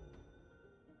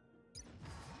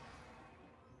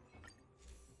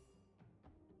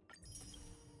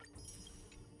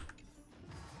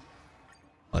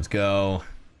 Let's go.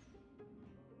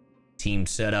 Team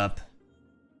setup.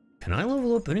 Can I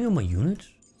level up any of my units?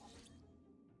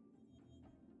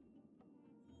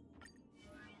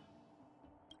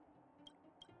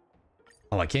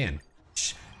 Oh, I can.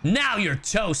 Shh. Now you're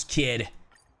toast, kid.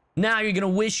 Now you're gonna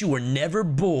wish you were never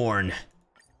born.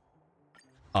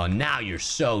 Oh, now you're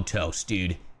so toast,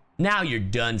 dude. Now you're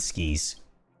done, skis.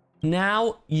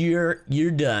 Now you're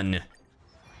done.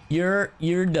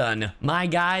 You're done. My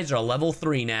guys are level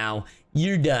 3 now.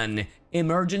 You're done.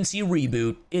 Emergency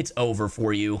reboot. It's over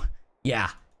for you. Yeah.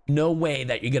 No way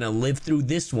that you're gonna live through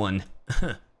this one.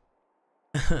 No,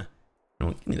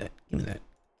 give me that. Give me that.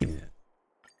 Give me that.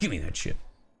 Give me that shit.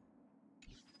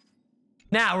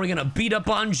 Now we're gonna beat up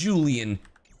on Julian.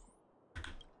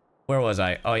 Where was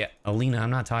I? Oh yeah, Alina, I'm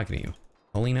not talking to you.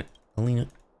 Alina.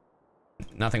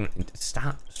 Nothing.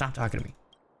 Stop talking to me.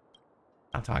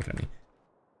 Stop talking to me.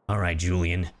 All right,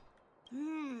 Julian.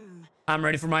 I'm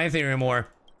ready for my Ethereum war.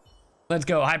 Let's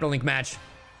go, hyperlink match.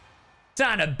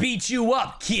 Time to beat you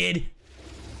up, kid.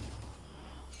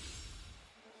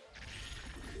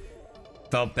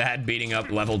 Felt bad beating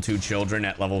up level 2 children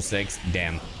at level 6.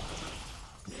 Damn.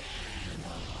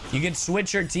 You can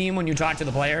switch your team when you talk to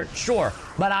the player? Sure,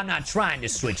 but I'm not trying to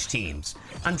switch teams.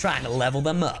 I'm trying to level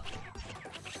them up.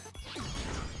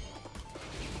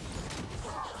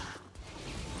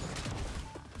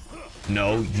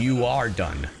 No, you are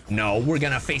done. No, we're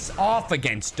gonna face off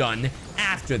against Dun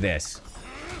after this.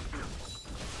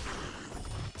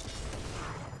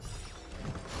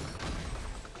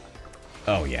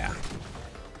 Oh yeah.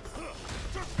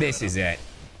 This is it.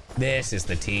 This is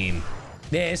the team.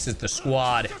 This is the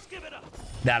squad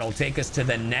that'll take us to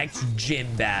the next gym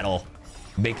battle,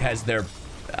 because they're,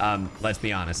 let's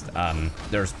be honest,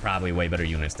 there's probably way better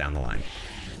units down the line.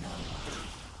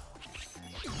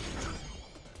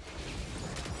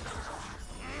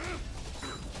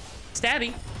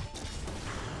 Stabby.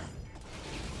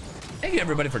 Thank you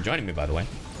everybody for joining me, by the way.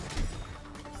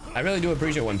 I really do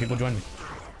appreciate when people join me.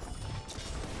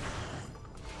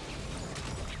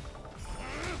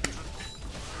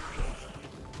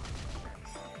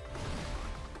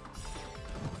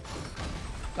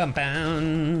 Bum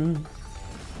bum.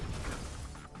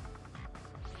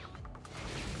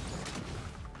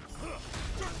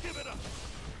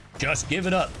 Just give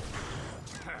it up.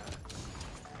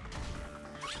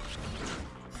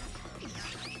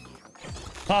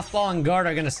 Puffball and Guard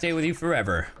are gonna stay with you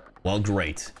forever. Well,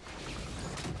 great.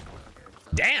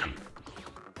 Damn!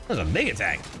 That was a big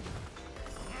attack.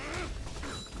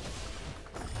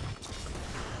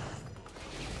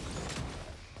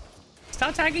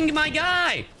 Stop attacking my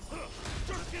guy!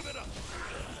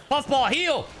 Puffball,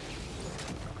 heal!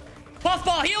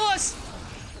 Puffball, heal us!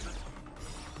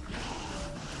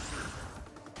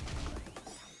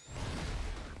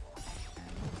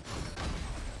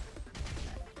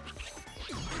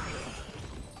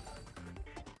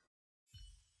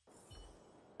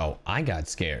 I got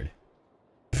scared.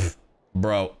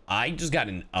 Bro, I just got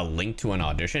a link to an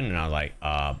audition and I was like,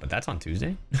 but that's on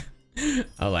Tuesday? I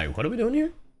was like, what are we doing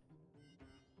here?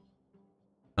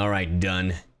 All right,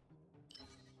 done.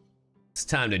 It's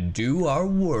time to do our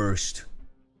worst.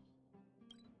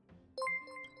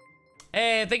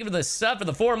 Hey, thank you for the sub for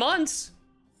the 4 months.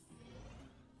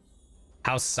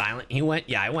 How silent he went.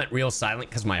 Yeah, I went real silent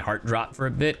because my heart dropped for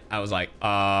a bit. I was like,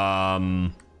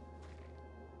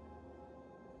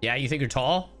 yeah, you think you're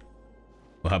tall?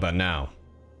 Well, how about now?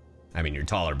 I mean, you're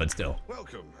taller, but still.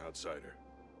 Welcome, outsider.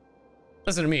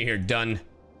 Listen to me here, done.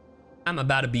 I'm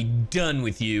about to be done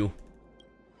with you.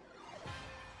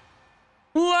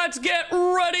 Let's get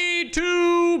ready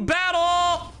to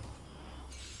battle!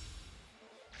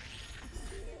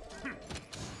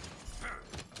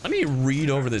 Let me read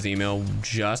over this email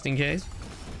just in case.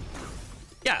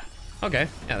 Yeah, okay.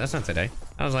 Yeah, that's not today.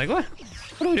 I was like, what?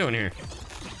 What are we doing here?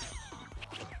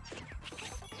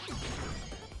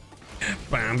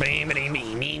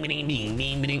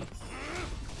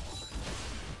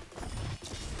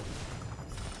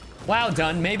 Wow,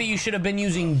 Dun, maybe you should have been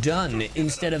using Dun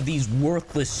instead of these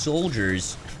worthless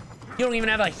soldiers. You don't even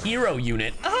have a hero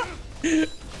unit.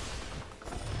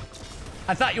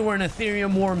 I thought you were an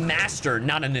Ethereum War master,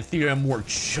 not an Ethereum War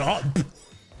chump.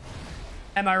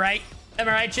 Am I right? Am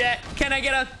I right, chat? Can I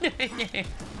get a...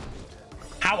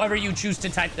 However you choose to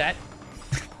type that.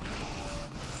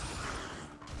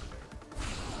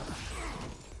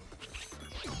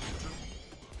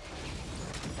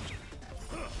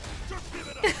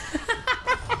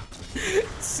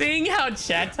 Seeing how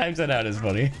chat types it out is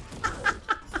funny.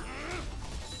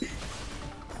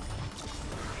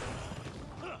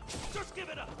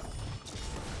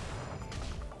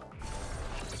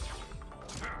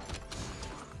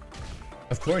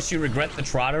 Of course you regret the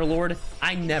Trotter Lord.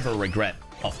 I never regret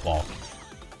Puffball.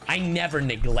 I never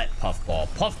neglect Puffball.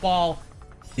 Puffball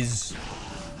is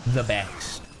the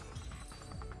best.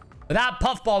 Without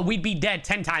Puffball, we'd be dead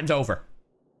 10 times over.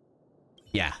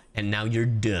 Yeah, and now you're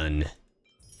done.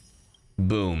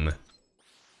 Boom.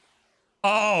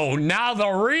 Oh, now the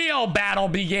real battle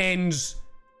begins.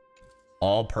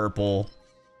 All purple.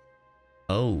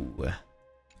 Oh.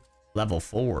 Level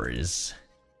 4s.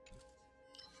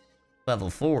 Level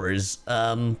 4s.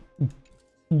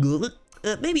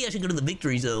 Maybe I should go to the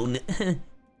victory zone.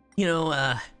 You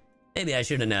know, maybe I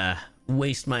shouldn't,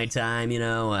 waste my time, you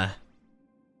know,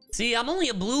 See, I'm only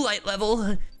a blue light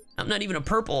level. I'm not even a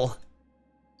purple.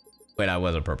 Wait, I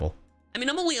was a purple. I mean,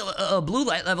 I'm only a blue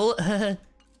light level. I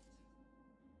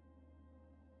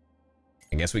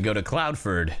guess we go to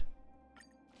Cloudford.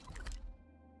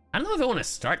 I don't know if I want to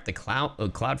start the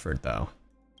Cloudford, though.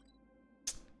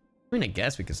 I mean, I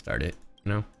guess we could start it,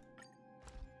 you know?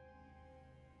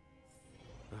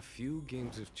 A few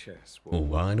games of chess will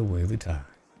wind away the tide.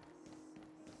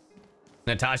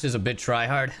 Natasha's a bit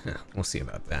tryhard. We'll see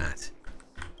about that.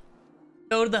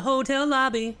 Go to the hotel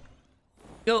lobby.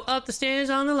 Go up the stairs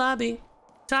on the lobby.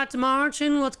 Talk to March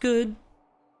and what's good.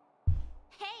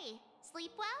 Hey,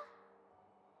 sleep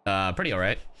well? Pretty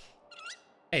alright.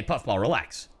 Hey, Puffball,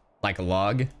 relax. Like a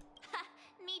log. Me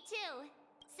too.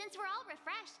 Since we're all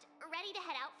refreshed, ready to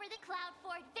head out for the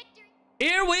Cloudford victory.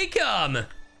 Here we come!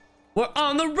 We're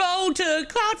on the road to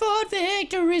Cloudford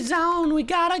Victory Zone. We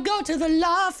gotta go to the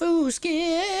Lafu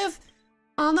Skiff.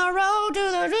 On the road to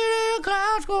the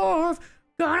Cloudford.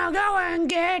 Gonna go and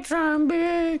get some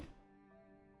big.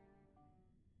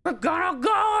 We're gonna go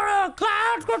to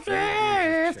Cloudford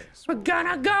Skiff. We're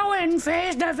gonna go and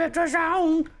face the Victory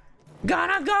Zone.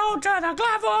 Gonna go to the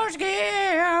Cloudford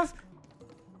Skiff.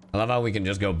 I love how we can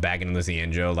just go back into the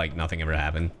Cienjo like nothing ever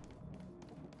happened.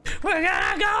 We're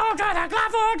gonna go to the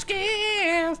Cloudford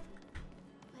Skiff.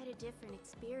 Quite a different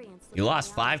experience. You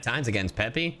lost 5 times against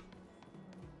Peppy?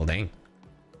 Well, dang.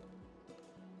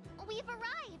 We've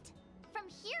arrived. From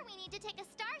here, we need to take a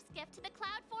star skiff to the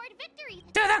Cloudford Victory.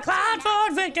 To the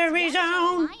Cloudford Victory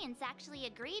Zone. Alliance actually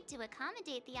agreed to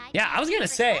accommodate the idea. Yeah, I was gonna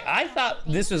say, I thought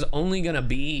this was only gonna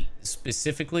be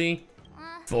specifically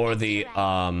for the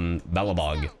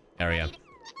Bellabog area.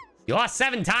 You lost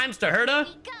 7 times to Herta?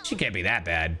 She can't be that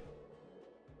bad.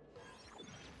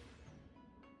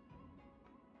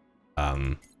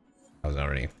 I was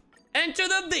already. Enter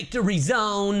the victory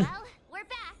zone. Well, we're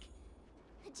back.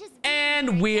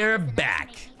 And we're back.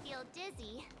 Make me feel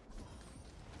dizzy.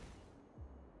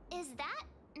 Is that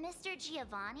Mr.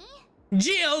 Giovanni?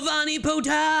 Giovanni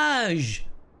Potage!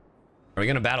 Are we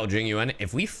gonna battle Jing Yuan?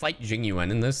 If we fight Jing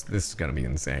Yuan in this is gonna be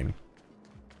insane.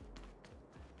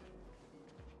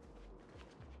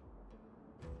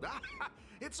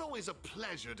 It's always a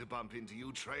pleasure to bump into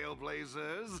you,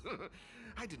 trailblazers.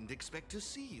 I didn't expect to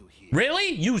see you here.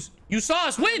 Really? You saw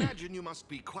us I win. imagine you must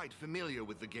be quite familiar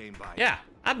with the game by Yeah,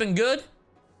 I've been good.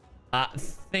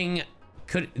 Thing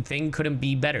couldn't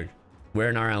be better. We're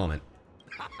in our element.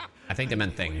 I think they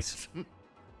meant things.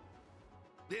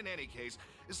 In any case,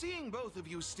 seeing both of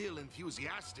you still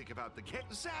enthusiastic about the game,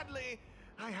 sadly,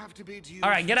 I have to bid you. All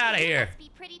right, get out of here. Must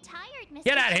be pretty tired, Mr.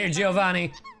 Get out of here,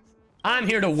 Giovanni. I'm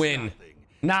here to win,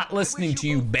 not listening to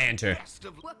you banter.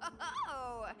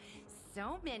 Whoa!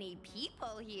 So many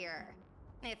people here.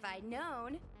 If I'd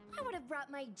known, I would have brought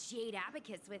my Jade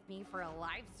Abacus with me for a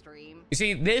live stream. You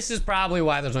see, this is probably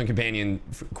why there's no companion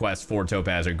quest for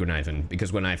Topaz or Gwynaifin,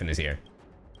 because Gwynaifin is here.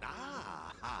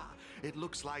 Ah, it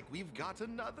looks like we've got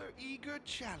another eager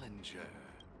challenger.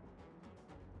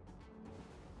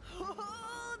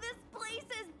 Oh, this place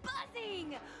is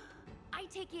buzzing! I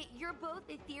take it you're both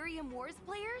Ethereum Wars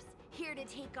players, here to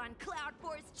take on Cloud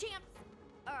Force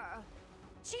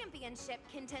championship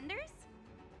contenders?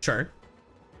 Sure.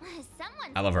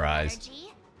 Someone's I love her eyes.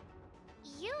 energy.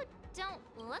 You don't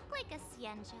look like a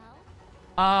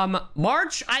Xianzhou.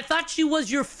 March, I thought she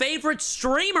was your favorite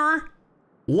streamer.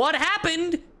 What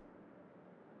happened?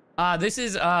 This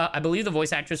is, I believe the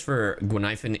voice actress for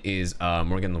Gwynaifin is,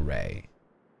 Morgan Le Ray.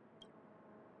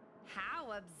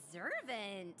 How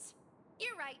observant.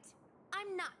 You're right.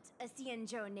 I'm not a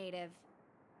Xianzhou native.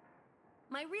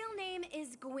 My real name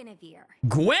is Guinevere.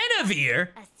 Guinevere?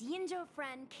 A Xianzhou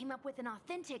friend came up with an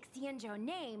authentic Xianzhou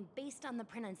name based on the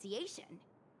pronunciation.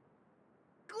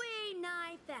 Gui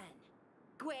Nai Fen.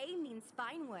 Gui means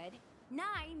fine wood,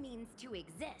 Nai means to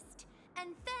exist,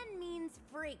 and Fen means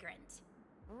fragrant.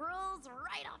 Rolls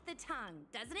right off the tongue,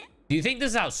 doesn't it? Do you think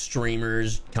this is how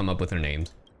streamers come up with their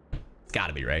names? It's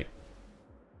gotta be, right?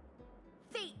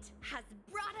 Fate has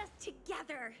brought us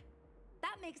together.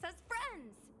 That makes us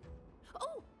friends.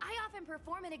 Oh, I often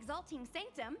perform an Exalting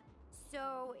Sanctum,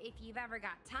 so if you've ever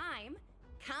got time,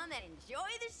 come and enjoy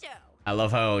the show. I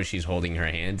love how she's holding her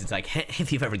hands. It's like, hey,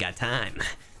 if you've ever got time,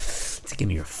 to give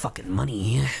me your fucking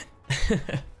money.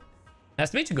 Nice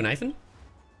to meet you, Gwynaifin.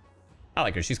 I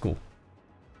like her. She's cool.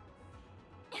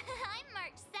 I'm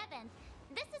March 7th.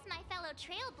 This is my fellow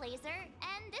trailblazer,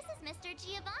 and this is Mr.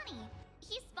 Giovanni.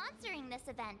 He's sponsoring this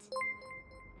event.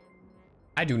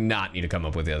 I do not need to come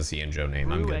up with a Xianzhou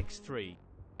name. I'm good. X3.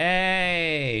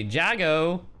 Hey,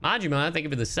 Jago. Majima, thank you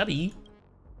for the subby.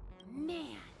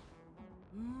 Man,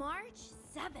 March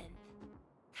 7th.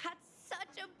 That's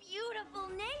such a beautiful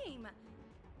name.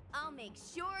 I'll make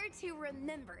sure to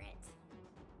remember it.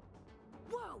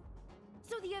 Whoa,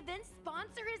 so the event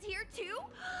sponsor is here too?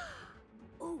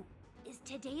 Ooh, is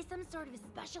today some sort of a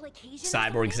special occasion?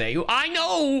 Cyborg Zayu. I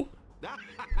know!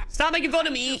 Stop making fun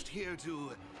of me! Just here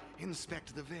to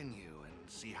inspect the venue and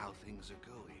see how things are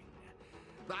going.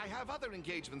 I have other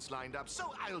engagements lined up,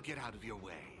 so I'll get out of your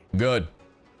way. Good.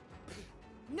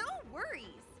 No worries.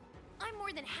 I'm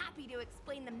more than happy to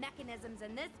explain the mechanisms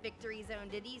in this victory zone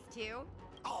to these two.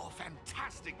 Oh,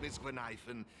 fantastic, Miss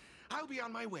Gwynaifin. I'll be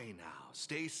on my way now.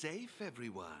 Stay safe,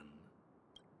 everyone.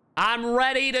 I'm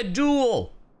ready to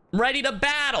duel. I'm ready to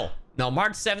battle. No,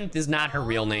 March 7th is not her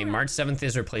real name. March 7th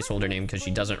is her placeholder name because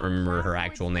she doesn't remember her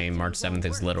actual name. March 7th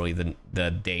is literally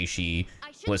the day she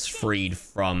was freed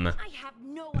from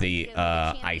the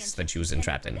ice that she was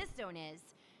entrapped in. This zone is,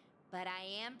 but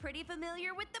I am pretty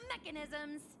familiar with the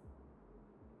mechanisms.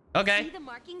 Okay. See the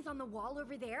markings on the wall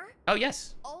over there? Oh,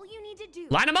 yes. All you need to do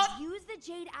Line 'em up. is use the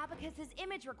Jade Abacus's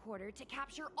image recorder to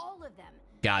capture all of them.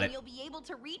 Got it. And you'll be able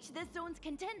to reach this zone's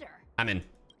contender. I'm in.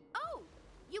 Oh,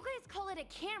 you guys call it a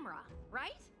camera,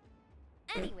 right?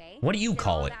 Anyway, What do you does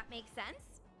call all it? that make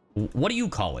sense? What do you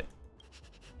call it?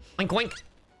 Wink, wink.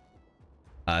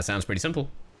 Sounds pretty simple.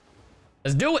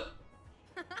 Let's do it.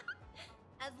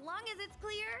 As long as it's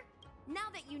clear, now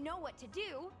that you know what to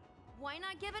do, why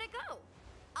not give it a go?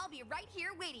 I'll be right here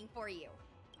waiting for you.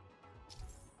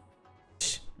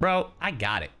 Bro, I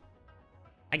got it.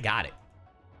 I got it.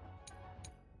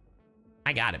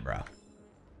 I got it, bro.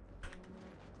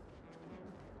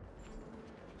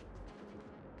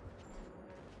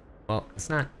 Well, it's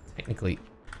not technically.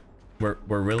 We're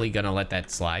really gonna let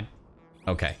that slide?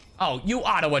 Okay. Oh, you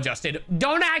auto-adjusted.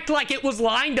 Don't act like it was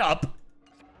lined up.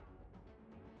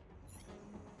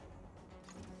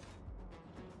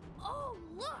 Oh,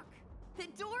 look! The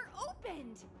door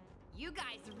opened! You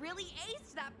guys really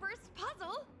aced that first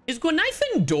puzzle! Is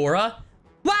Gwynaifin Dora?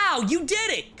 Wow, you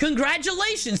did it!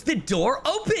 Congratulations, the door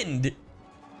opened!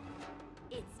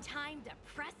 It's time to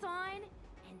press on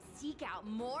and seek out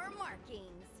more markings.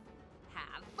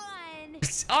 Have fun!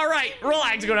 All right,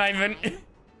 relax, Gwynaifin.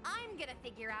 I'm gonna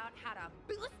figure out how to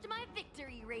boost my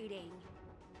victory rating.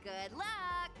 Good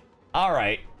luck! All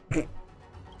right.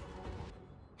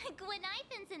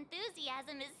 Gwenithan's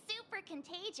enthusiasm is super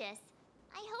contagious.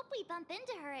 I hope we bump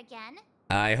into her again.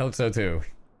 I hope so too.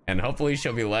 And hopefully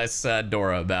she'll be less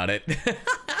Dora about it.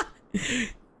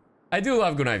 I do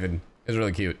love Gwenithan. It's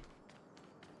really cute.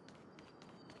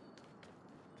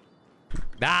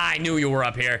 I knew you were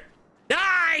up here.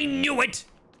 I knew it!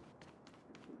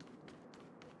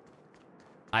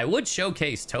 I would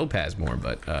showcase Topaz more,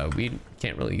 but we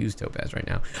can't really use Topaz right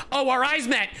now. Oh, our eyes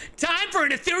met! Time for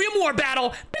an Ethereum War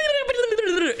battle!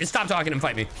 Stop talking and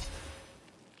fight me.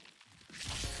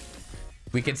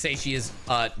 We could say she is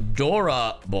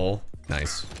adorable.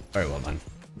 Nice. Very well done.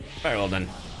 Very well done.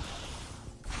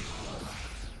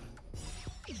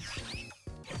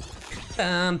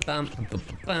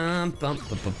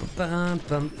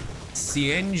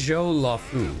 Cienjo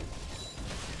Lafu.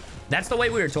 That's the way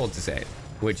we were told to say it,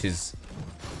 which is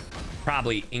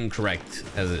probably incorrect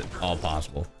as it all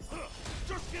possible.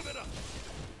 Just give it up.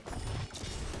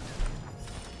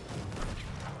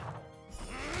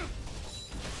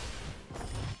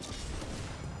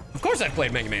 Of course I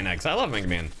played Mega Man X. I love Mega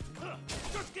Man.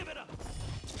 Just give it up.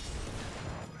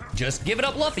 Just give it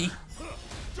up, Luffy.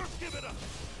 Just give it up.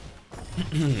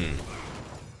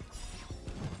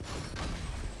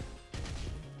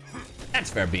 That's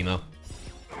fair, BMO.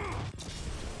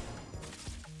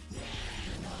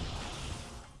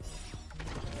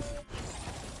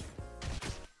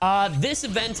 This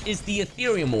event is the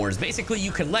Ethereum Wars. Basically,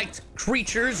 you collect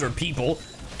creatures or people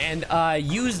and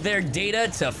use their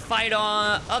data to fight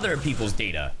on other people's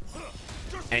data.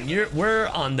 And we're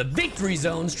on the victory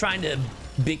zones trying to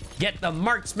get the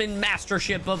marksman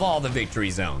mastership of all the victory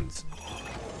zones.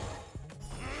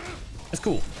 That's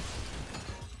cool.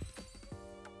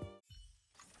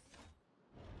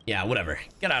 Yeah, whatever.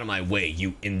 Get out of my way,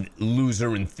 you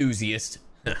loser enthusiast.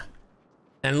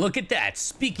 And look at that.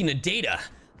 Speaking of data,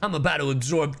 I'm about to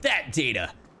absorb that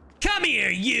data. Come here,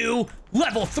 you!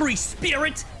 Level 3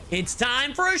 spirit! It's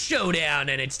time for a showdown,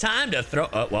 and it's time to throw...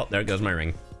 Oh, well, there goes my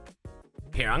ring.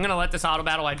 Here, I'm gonna let this auto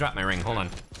battle. I dropped my ring. Hold on.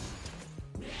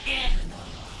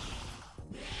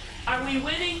 Are we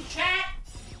winning, chat?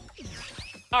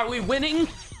 Are we winning?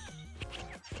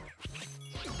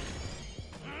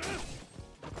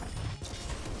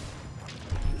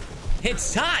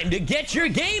 It's time to get your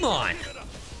game on!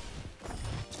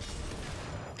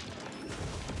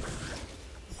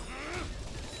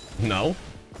 No.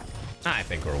 I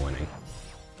think we're winning.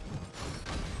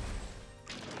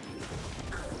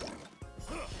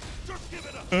 Just give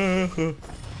it up.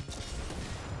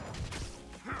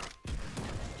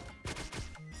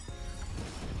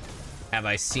 Have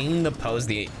I seen the pose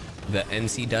the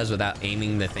MC does without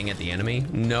aiming the thing at the enemy?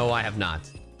 No, I have not.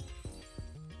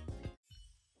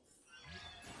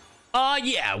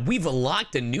 Yeah, we've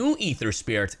unlocked a new Ether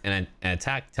Spirit and an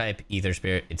attack type Ether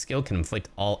Spirit. Its skill can inflict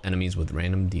all enemies with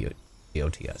random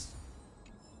DOTS.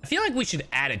 I feel like we should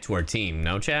add it to our team,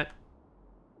 no, chat?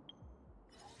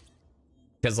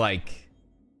 Because, like,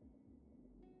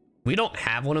 we don't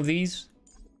have one of these.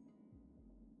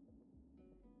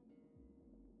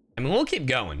 I mean, we'll keep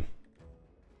going.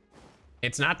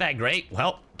 It's not that great.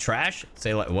 Well, trash.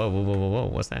 Say, like, whoa, whoa, whoa, whoa, whoa.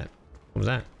 What's that? What was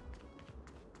that?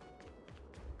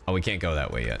 Oh, we can't go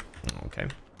that way yet. Okay.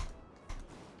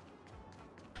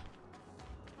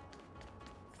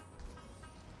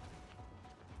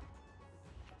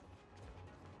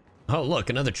 Oh,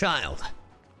 look, another child.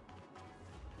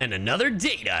 And another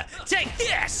data. Take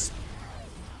this!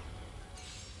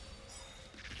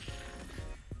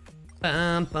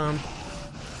 Bum, bum.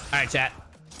 All right, chat.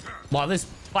 While this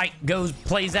fight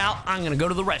plays out, I'm gonna go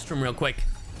to the restroom real quick.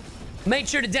 Make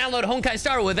sure to download Honkai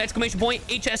Star with exclamation point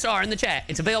HSR in the chat.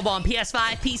 It's available on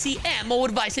PS5, PC, and mobile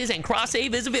devices, and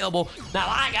cross-save is available. Now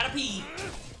I gotta pee.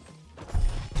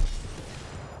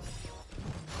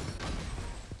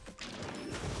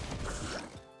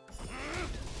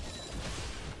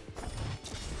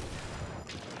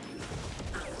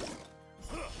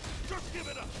 Just give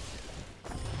it up.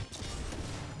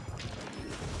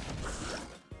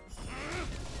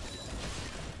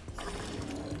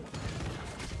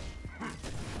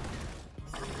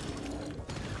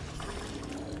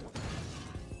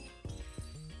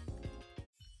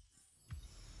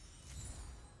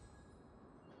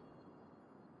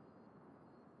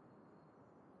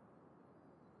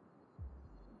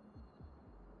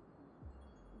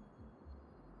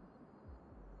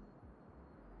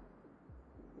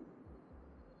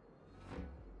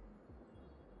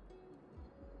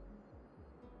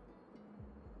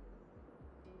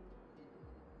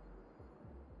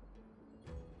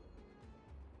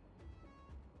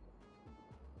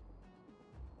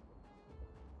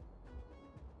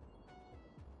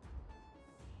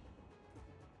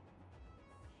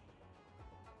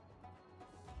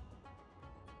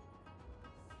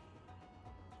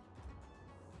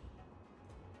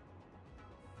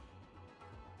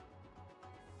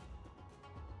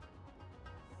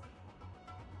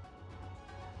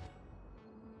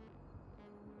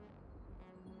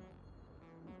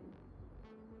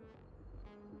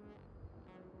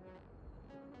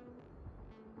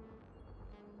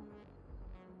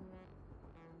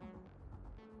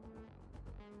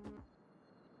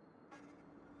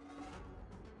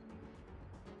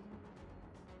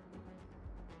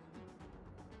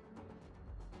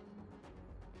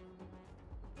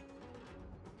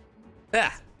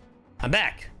 Ah, I'm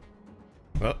back.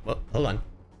 Oh, hold on.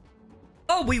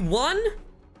 Oh, we won?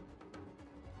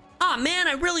 Oh man,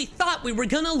 I really thought we were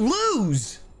gonna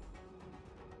lose.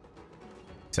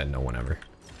 Said no one ever.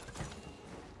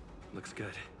 Looks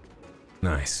good.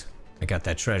 Nice. I got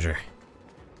that treasure.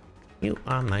 You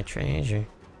are my treasure.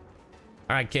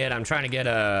 All right, kid, I'm trying to get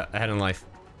ahead in life.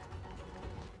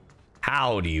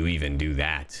 How do you even do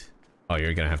that? Oh,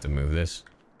 you're gonna have to move this.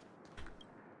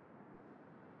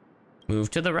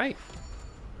 Move to the right.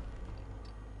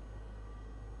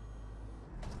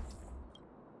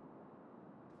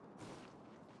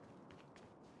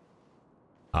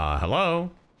 Hello?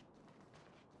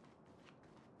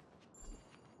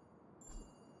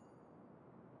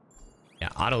 Yeah,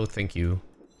 auto, thank you.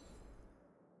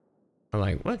 I'm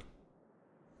like, what?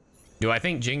 Do I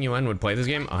think Jing Yuan would play this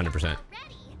game? 100%.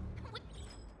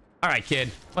 All right,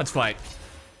 kid, let's fight.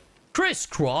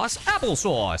 Crisscross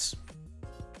applesauce.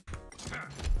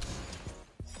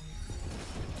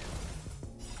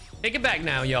 Take it back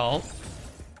now, y'all.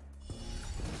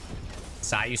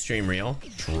 Saw you stream real.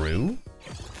 True.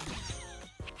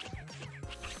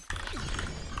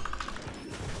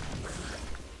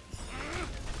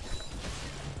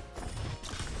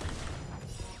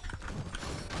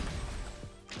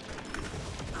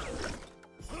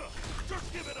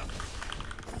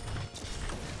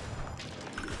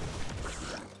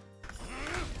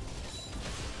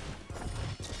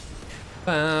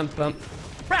 Bum.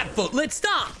 Ratfoot, let's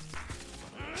stop.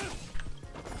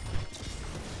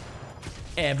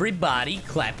 Everybody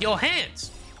clap your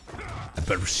hands. I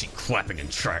better see clapping in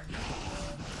chat.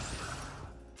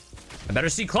 I better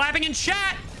see clapping in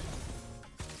chat.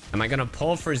 Am I gonna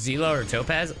pull for Zila or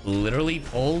Topaz? Literally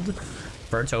pulled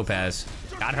for Topaz.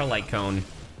 Got her light cone.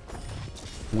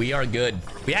 We are good.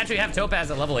 We actually have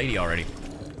Topaz at level 80 already.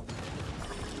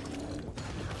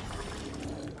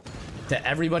 To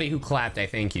everybody who clapped, I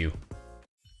thank you.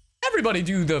 Everybody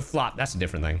do the flop. That's a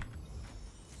different thing.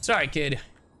 Sorry, kid.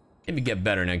 Maybe get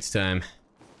better next time.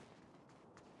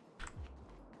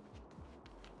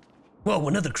 Whoa,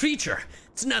 another creature.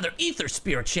 It's another ether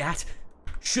spirit, chat.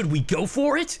 Should we go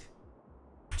for it?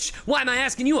 Why am I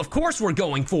asking you? Of course we're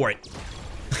going for it.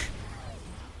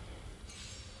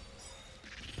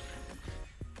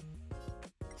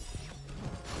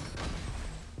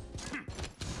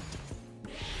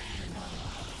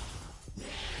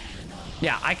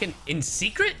 Yeah, I can, in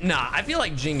secret? Nah, I feel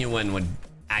like Jing Yuan would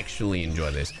actually enjoy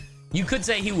this. You could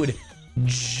say he would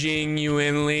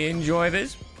genuinely enjoy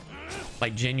this.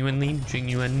 Like genuinely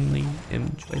enjoy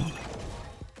it.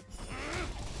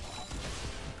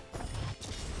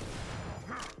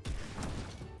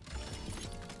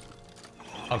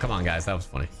 Oh, come on, guys, that was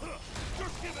funny.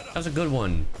 That was a good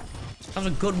one. That was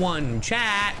a good one,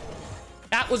 chat.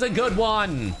 That was a good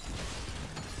one.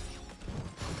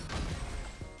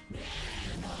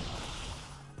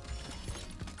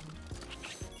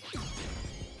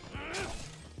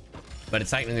 But it's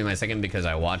technically my second because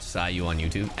I watched Sayu on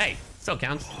YouTube. Hey, still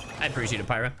counts. I appreciate it,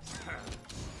 Pyra.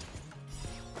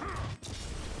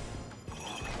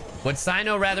 Would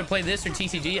Sino rather play this or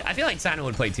TCG? I feel like Sino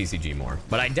would play TCG more,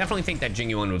 but I definitely think that Jing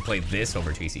Yuan would play this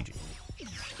over TCG.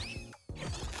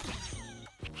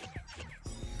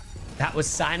 That was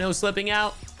Sino slipping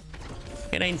out?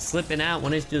 It ain't slipping out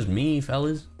when it's just me,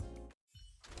 fellas.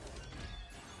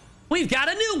 We've got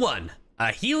a new one.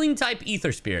 A healing type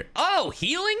ether spirit. Oh,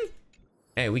 healing?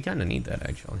 Hey, we kind of need that,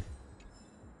 actually.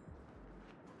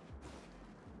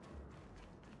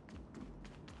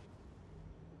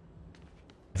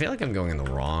 I feel like I'm going in the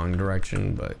wrong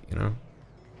direction, but, you know.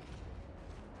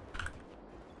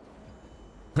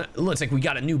 Looks like we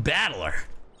got a new battler.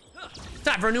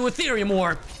 Time for a new Ethereum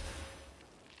war.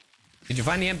 Did you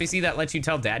find the NPC that lets you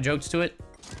tell dad jokes to it?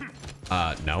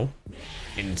 No.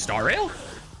 In Star Rail?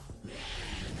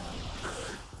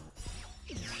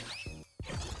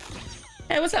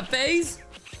 Hey, what's up, FaZe?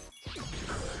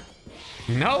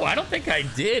 No, I don't think I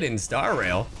did in Star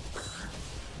Rail.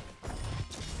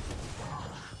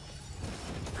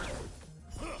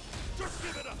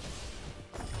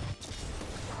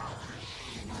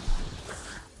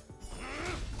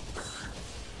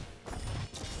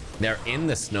 They're in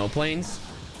the snow plains?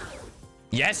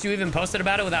 Yes, you even posted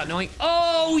about it without knowing.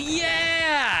 Oh,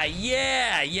 yeah,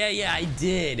 I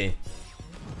did.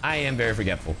 I am very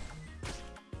forgetful.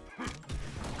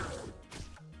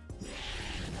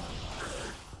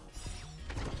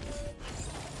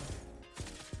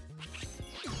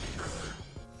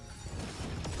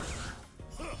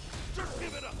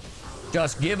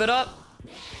 Just give it up.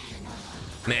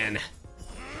 Man,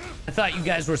 I thought you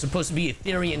guys were supposed to be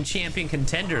Ethereum champion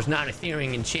contenders, not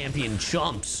Ethereum champion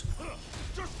chumps.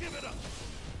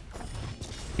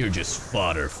 You're just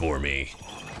fodder for me.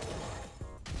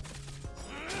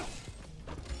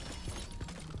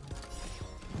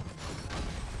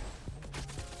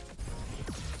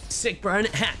 Sick burn.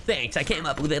 Ha, thanks. I came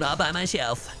up with it all by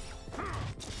myself.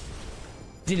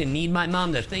 Didn't need my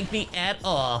mom to thank me at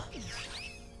all.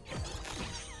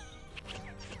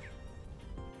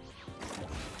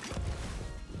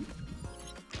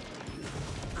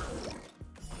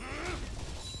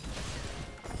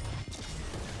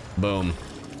 Boom.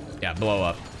 Yeah, blow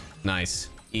up. Nice.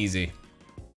 Easy.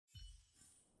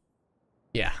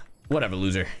 Yeah, whatever,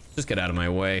 loser. Just get out of my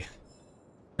way.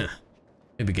 Huh.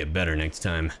 Maybe get better next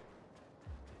time.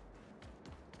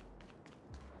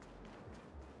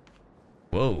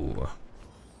 Whoa.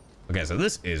 Okay, so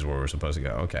this is where we're supposed to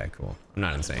go. Okay, cool. I'm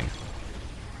not insane.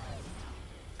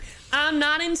 I'm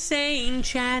not insane,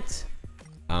 chat.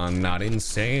 I'm not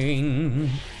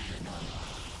insane.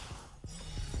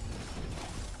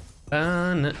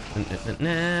 Na, na,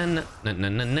 na, na, na, na,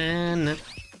 na, na.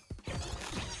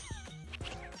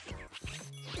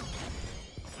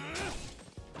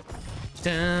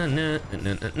 Da, na,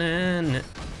 na, na, na, na.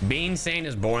 Being sane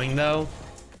is boring though.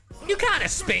 You kind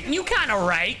of spitting. You kind of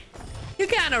right. You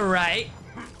kind of right.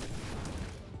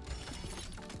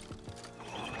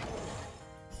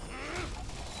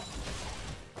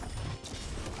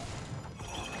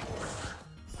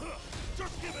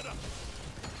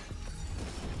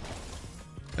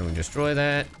 And we destroy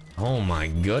that. Oh my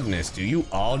goodness. Do you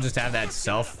all just have that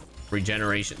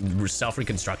self-regeneration,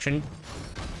 self-reconstruction?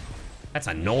 That's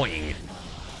annoying.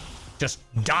 Just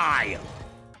die.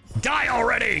 Die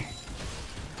already.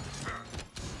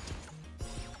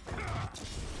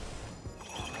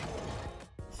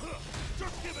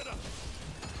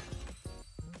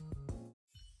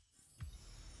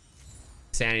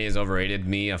 Sanity is overrated.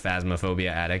 Me, a phasmophobia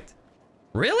addict.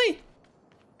 Really?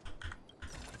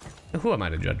 Who am I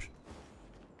to judge?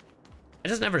 I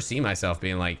just never see myself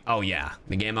being like, oh yeah,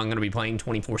 the game I'm gonna be playing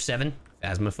 24/7,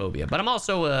 phasmophobia. But I'm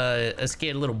also a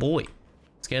scared little boy.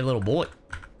 Scared little boy.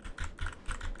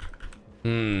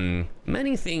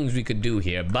 Many things we could do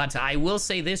here, but I will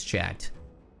say this, chat.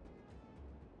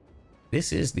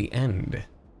 This is the end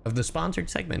of the sponsored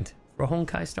segment for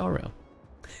Honkai Star Rail.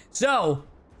 So,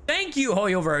 thank you,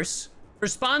 Hoyoverse, for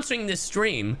sponsoring this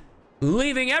stream,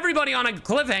 leaving everybody on a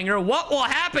cliffhanger. What will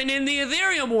happen in the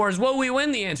Ethereum Wars? Will we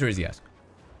win? The answer is yes.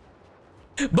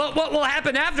 But what will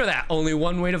happen after that? Only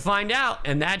one way to find out,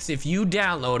 and that's if you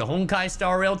download Honkai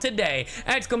Star Rail today!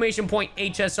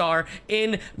 !HSR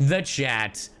in the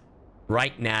chat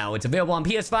right now. It's available on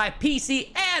PS5,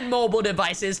 PC, and mobile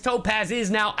devices. Topaz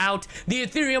is now out. The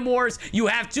Ethereum Wars, you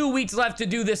have 2 weeks left to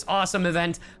do this awesome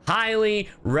event. Highly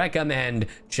recommend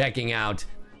checking out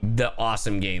the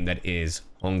awesome game that is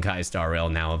Honkai Star Rail,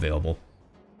 now available.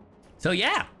 So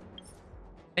yeah,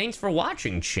 thanks for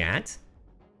watching, chat.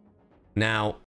 Now,